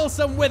go kill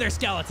some wither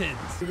skeletons.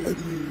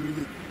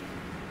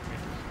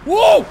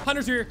 Whoa!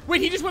 Hunters are here. Wait,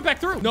 he just went back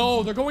through.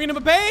 No, they're going into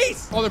my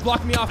base. Oh, they're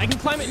blocking me off. I can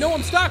climb it. No,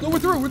 I'm stuck. No, we're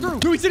through. We're through.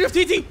 Do we sit of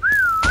TT?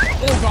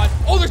 Oh, God.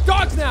 Oh, there's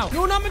dogs now.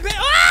 No, not my base.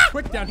 Ah!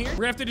 Quick, down here. We're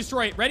gonna have to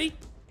destroy it. Ready?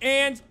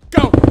 And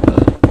go.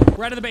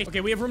 We're out of the base. Okay,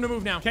 we have room to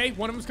move now. Okay,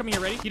 one of them's coming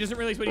here. Ready? He doesn't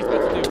realize what he's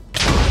about to do.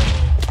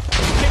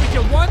 Okay, we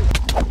killed 1,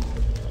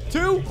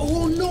 2.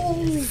 Oh, no.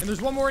 And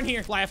there's one more in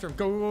here. Fly after him.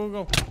 Go, go,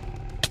 go, go.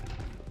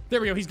 There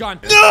we go. He's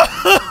gone. No!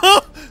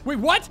 Wait,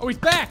 what? Oh, he's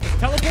back.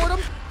 Teleport him.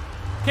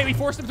 Okay, we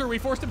forced him through. We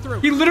forced him through.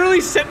 He literally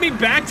sent me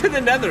back to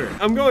the nether.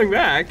 I'm going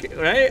back,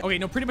 right? Okay,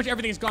 no, pretty much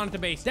everything's gone at the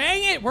base.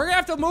 Dang it, we're gonna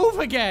have to move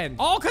again.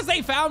 All because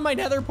they found my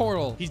nether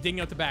portal. He's digging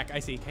out the back. I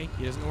see. Okay,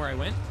 he doesn't know where I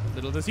went.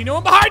 Little does he know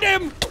I'm behind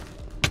him.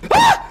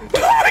 Ah! Oh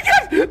my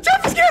God,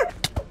 jump scare.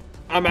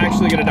 I'm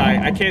actually gonna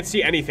die. I can't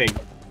see anything.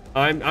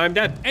 I'm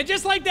dead. And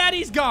just like that,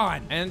 he's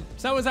gone. And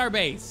so is our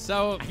base.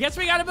 So I guess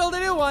we gotta build a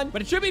new one,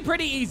 but it should be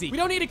pretty easy. We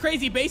don't need a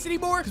crazy base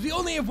anymore because we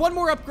only have one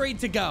more upgrade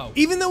to go.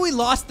 Even though we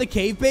lost the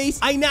cave base,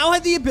 I now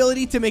have the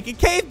ability to make a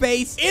cave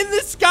base in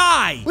the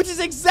sky, which is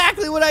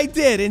exactly what I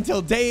did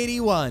until day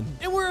 81.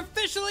 And we're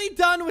officially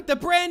done with the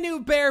brand new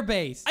bear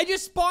base. I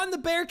just spawned the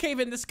bear cave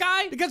in the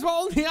sky because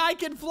well, only I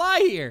can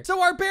fly here.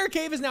 So our bear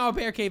cave is now a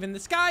bear cave in the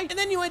sky. And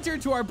then you enter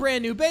into our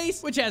brand new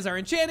base, which has our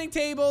enchanting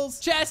tables,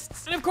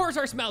 chests, and of course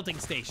our smelting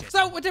station.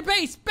 So with the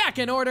base back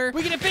in order,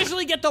 we can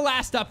officially get the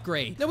last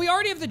upgrade. Now we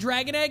already have the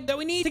dragon egg that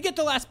we need to get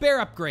the last bear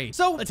upgrade.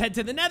 So let's head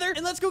to the nether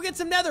and let's go get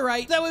some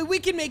netherite. That way we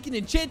can make an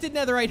enchanted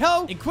netherite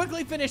hoe and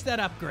quickly finish that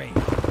upgrade.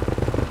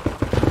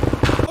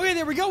 Okay,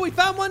 there we go. We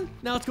found one.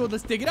 Now let's go.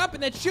 Let's dig it up,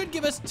 and that should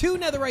give us 2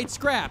 netherite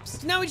scraps.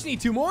 So now we just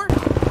need 2 more.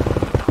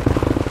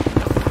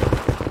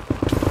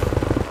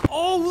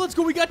 Oh, let's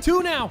go. We got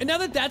 2 now. And now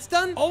that that's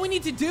done, all we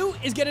need to do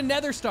is get a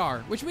nether star,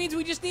 which means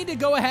we just need to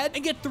go ahead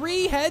and get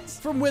 3 heads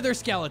from wither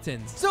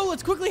skeletons. So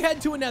let's quickly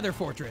head to a nether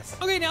fortress.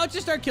 Okay, now let's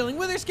just start killing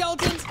wither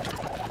skeletons.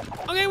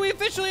 Okay, we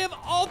officially have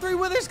all 3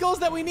 wither skulls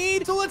that we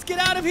need. So let's get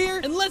out of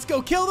here and let's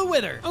go kill the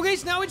wither. Okay,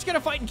 so now we just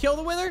gotta fight and kill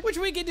the wither, which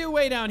we can do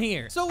way down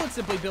here. So let's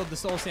simply build the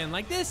soul sand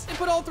like this and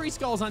put all 3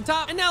 skulls on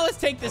top. And now let's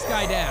take this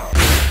guy down.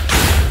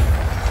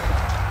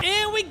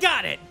 And we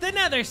got it, the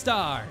nether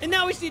star. And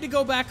now we just need to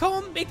go back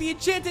home, make the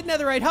enchanted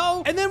netherite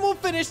hoe, and then we'll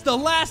finish the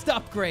last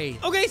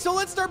upgrade. Okay, so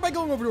let's start by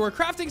going over to our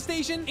crafting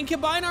station and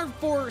combine our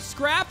 4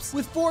 scraps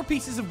with 4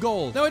 pieces of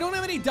gold. Now I don't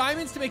have any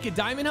diamonds to make a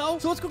diamond hoe,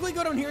 so let's quickly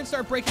go down here and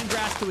start breaking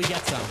grass till we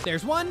get some.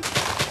 There's 1.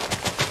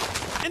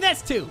 And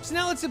that's 2. So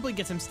now let's simply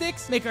get some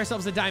sticks, make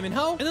ourselves a diamond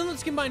hoe, and then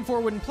let's combine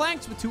 4 wooden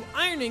planks with 2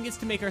 iron ingots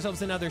to make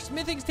ourselves another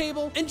smithing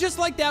table. And just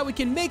like that, we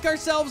can make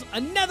ourselves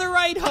a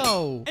netherite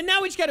hoe. And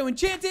now we just got to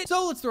enchant it.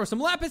 So let's throw some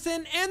lapis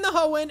in and the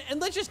hoe in, and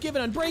let's just give it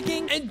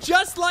unbreaking. And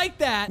just like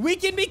that, we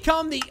can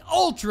become the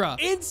Ultra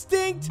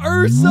Instinct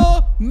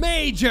Ursa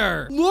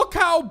Major. Look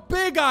how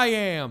big I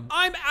am.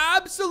 I'm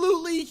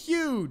absolutely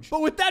huge.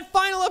 But with that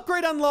final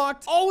upgrade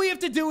unlocked, all we have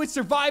to do is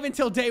survive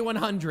until day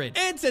 100.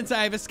 And since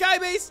I have a sky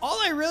base, all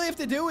I really have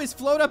to do is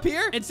float up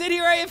here and sit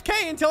here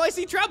AFK until I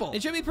see trouble.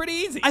 It should be pretty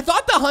easy. I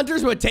thought the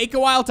hunters would take a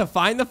while to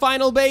find the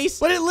final base,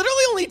 but it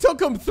literally only took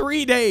them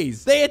 3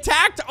 days. They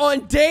attacked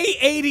on day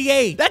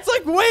 88. That's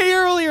like way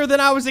earlier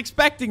than I was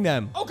expecting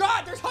them. Oh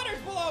God, there's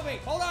hunters below me.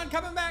 Hold on,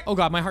 coming back. Oh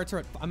God, my hearts are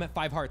at, I'm at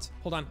 5 hearts.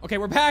 Hold on. Okay,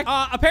 we're back.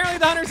 Apparently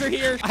the hunters are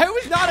here. I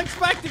was not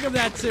expecting them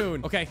that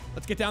soon. Okay,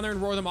 let's get down there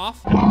and roar them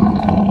off.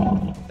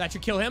 That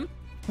should kill him.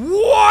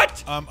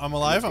 What? I'm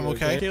alive. I'm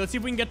okay. Okay, let's see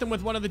if we can get them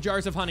with one of the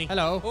jars of honey.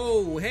 Hello.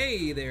 Oh,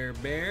 hey there,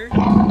 bear.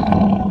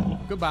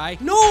 Goodbye.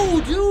 No,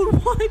 dude,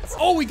 what?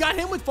 Oh, we got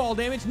him with fall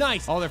damage.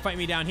 Nice. Oh, they're fighting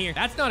me down here.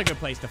 That's not a good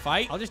place to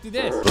fight. I'll just do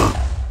this.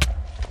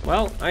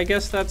 Well, I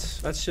guess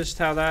that's just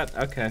how that,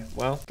 okay,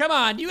 well. Come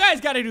on, you guys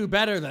gotta do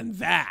better than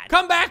that.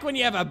 Come back when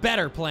you have a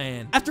better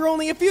plan. After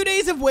only a few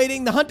days of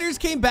waiting, the hunters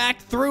came back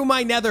through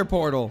my nether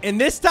portal.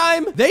 And this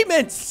time, they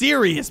meant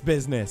serious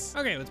business.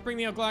 Okay, let's bring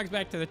the oak logs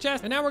back to the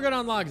chest. And now we're good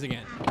on logs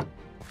again.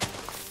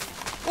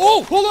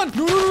 Oh, hold on.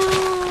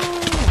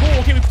 Oh,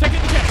 okay, we protected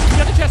the chest. We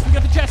got the chest. We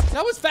got the chest.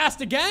 That was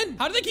fast again.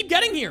 How did they keep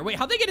getting here? Wait,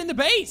 how'd they get in the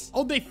base?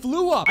 Oh, they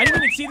flew up. I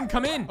didn't even see them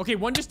come in. Okay,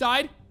 one just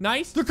died.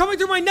 Nice. They're coming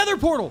through my nether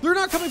portal. They're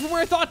not coming from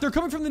where I thought. They're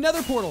coming from the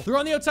nether portal. They're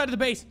on the outside of the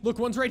base. Look,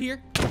 one's right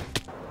here.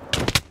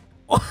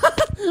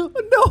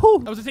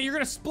 No. I was gonna say, you're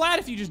gonna splat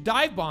if you just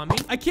dive bomb me.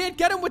 I can't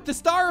get him with the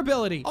star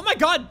ability. Oh my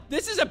God,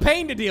 this is a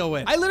pain to deal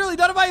with. I literally,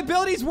 none of my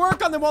abilities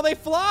work on them while they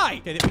fly.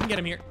 Okay, we can get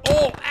him here.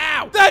 Oh,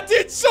 ow. That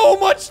did so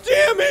much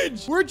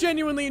damage. We're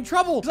genuinely in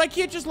trouble because I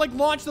can't just like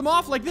launch them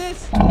off like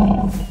this.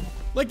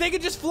 Like, they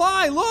could just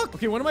fly, look.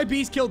 Okay, one of my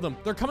bees killed them.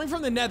 They're coming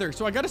from the nether,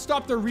 so I gotta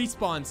stop their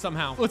respawn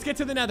somehow. Let's get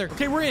to the nether.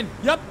 Okay, we're in.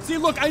 Yep, see,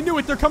 look, I knew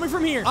it. They're coming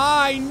from here.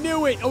 I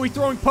knew it. Oh, he's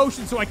throwing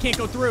potions, so I can't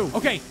go through.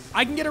 Okay,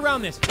 I can get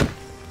around this.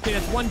 Okay,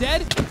 that's one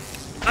dead.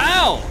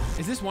 Ow!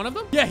 Is this one of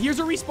them? Yeah, here's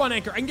a respawn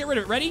anchor. I can get rid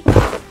of it. Ready?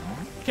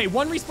 Okay,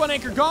 one respawn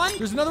anchor gone.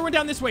 There's another one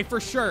down this way for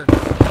sure.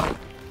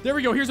 There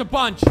we go. Here's a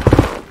bunch.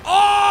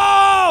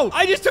 Oh!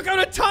 I just took out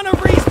a ton of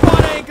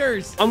respawn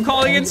anchors. I'm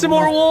calling in some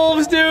more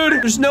wolves, dude.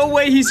 There's no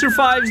way he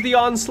survives the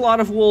onslaught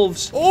of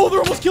wolves. Oh, they're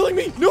almost killing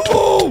me.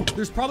 No!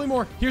 There's probably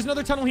more. Here's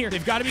another tunnel here.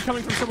 They've got to be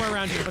coming from somewhere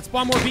around here. Let's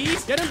spawn more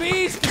bees. Get them,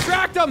 bees.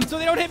 Distract them so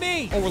they don't hit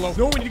me. Oh, we're low.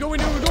 No, we need to go. We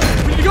need to go.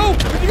 We need to go. We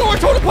need to go. Our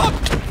totem pop.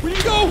 We need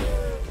to go.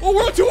 Oh,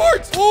 we're on 2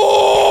 hearts.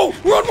 Oh,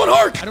 we're on 1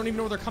 heart. I don't even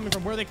know where they're coming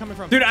from. Where are they coming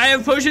from? Dude, I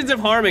have potions of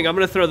harming. I'm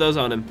gonna throw those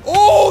on him.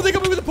 Oh, they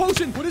got me with a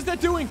potion. What is that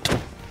doing?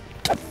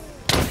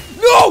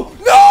 No!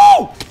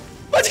 No!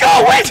 Let's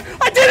go! Wait!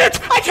 I did it!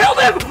 I killed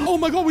him! Oh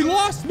my God, we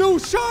lost. No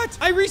shot.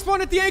 I respawned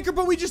at the anchor,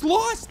 but we just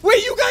lost.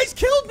 Wait, you guys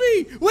killed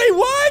me. Wait,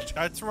 what?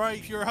 That's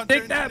right. You're a hunter.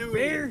 Take that,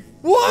 bear.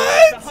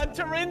 What? The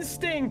hunter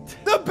instinct.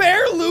 The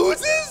bear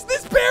loses?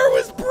 This bear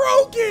was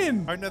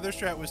broken. Our nether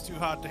strat was too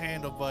hot to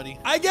handle, buddy.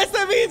 I guess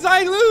that means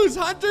I lose.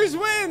 Hunters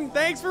win.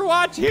 Thanks for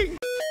watching.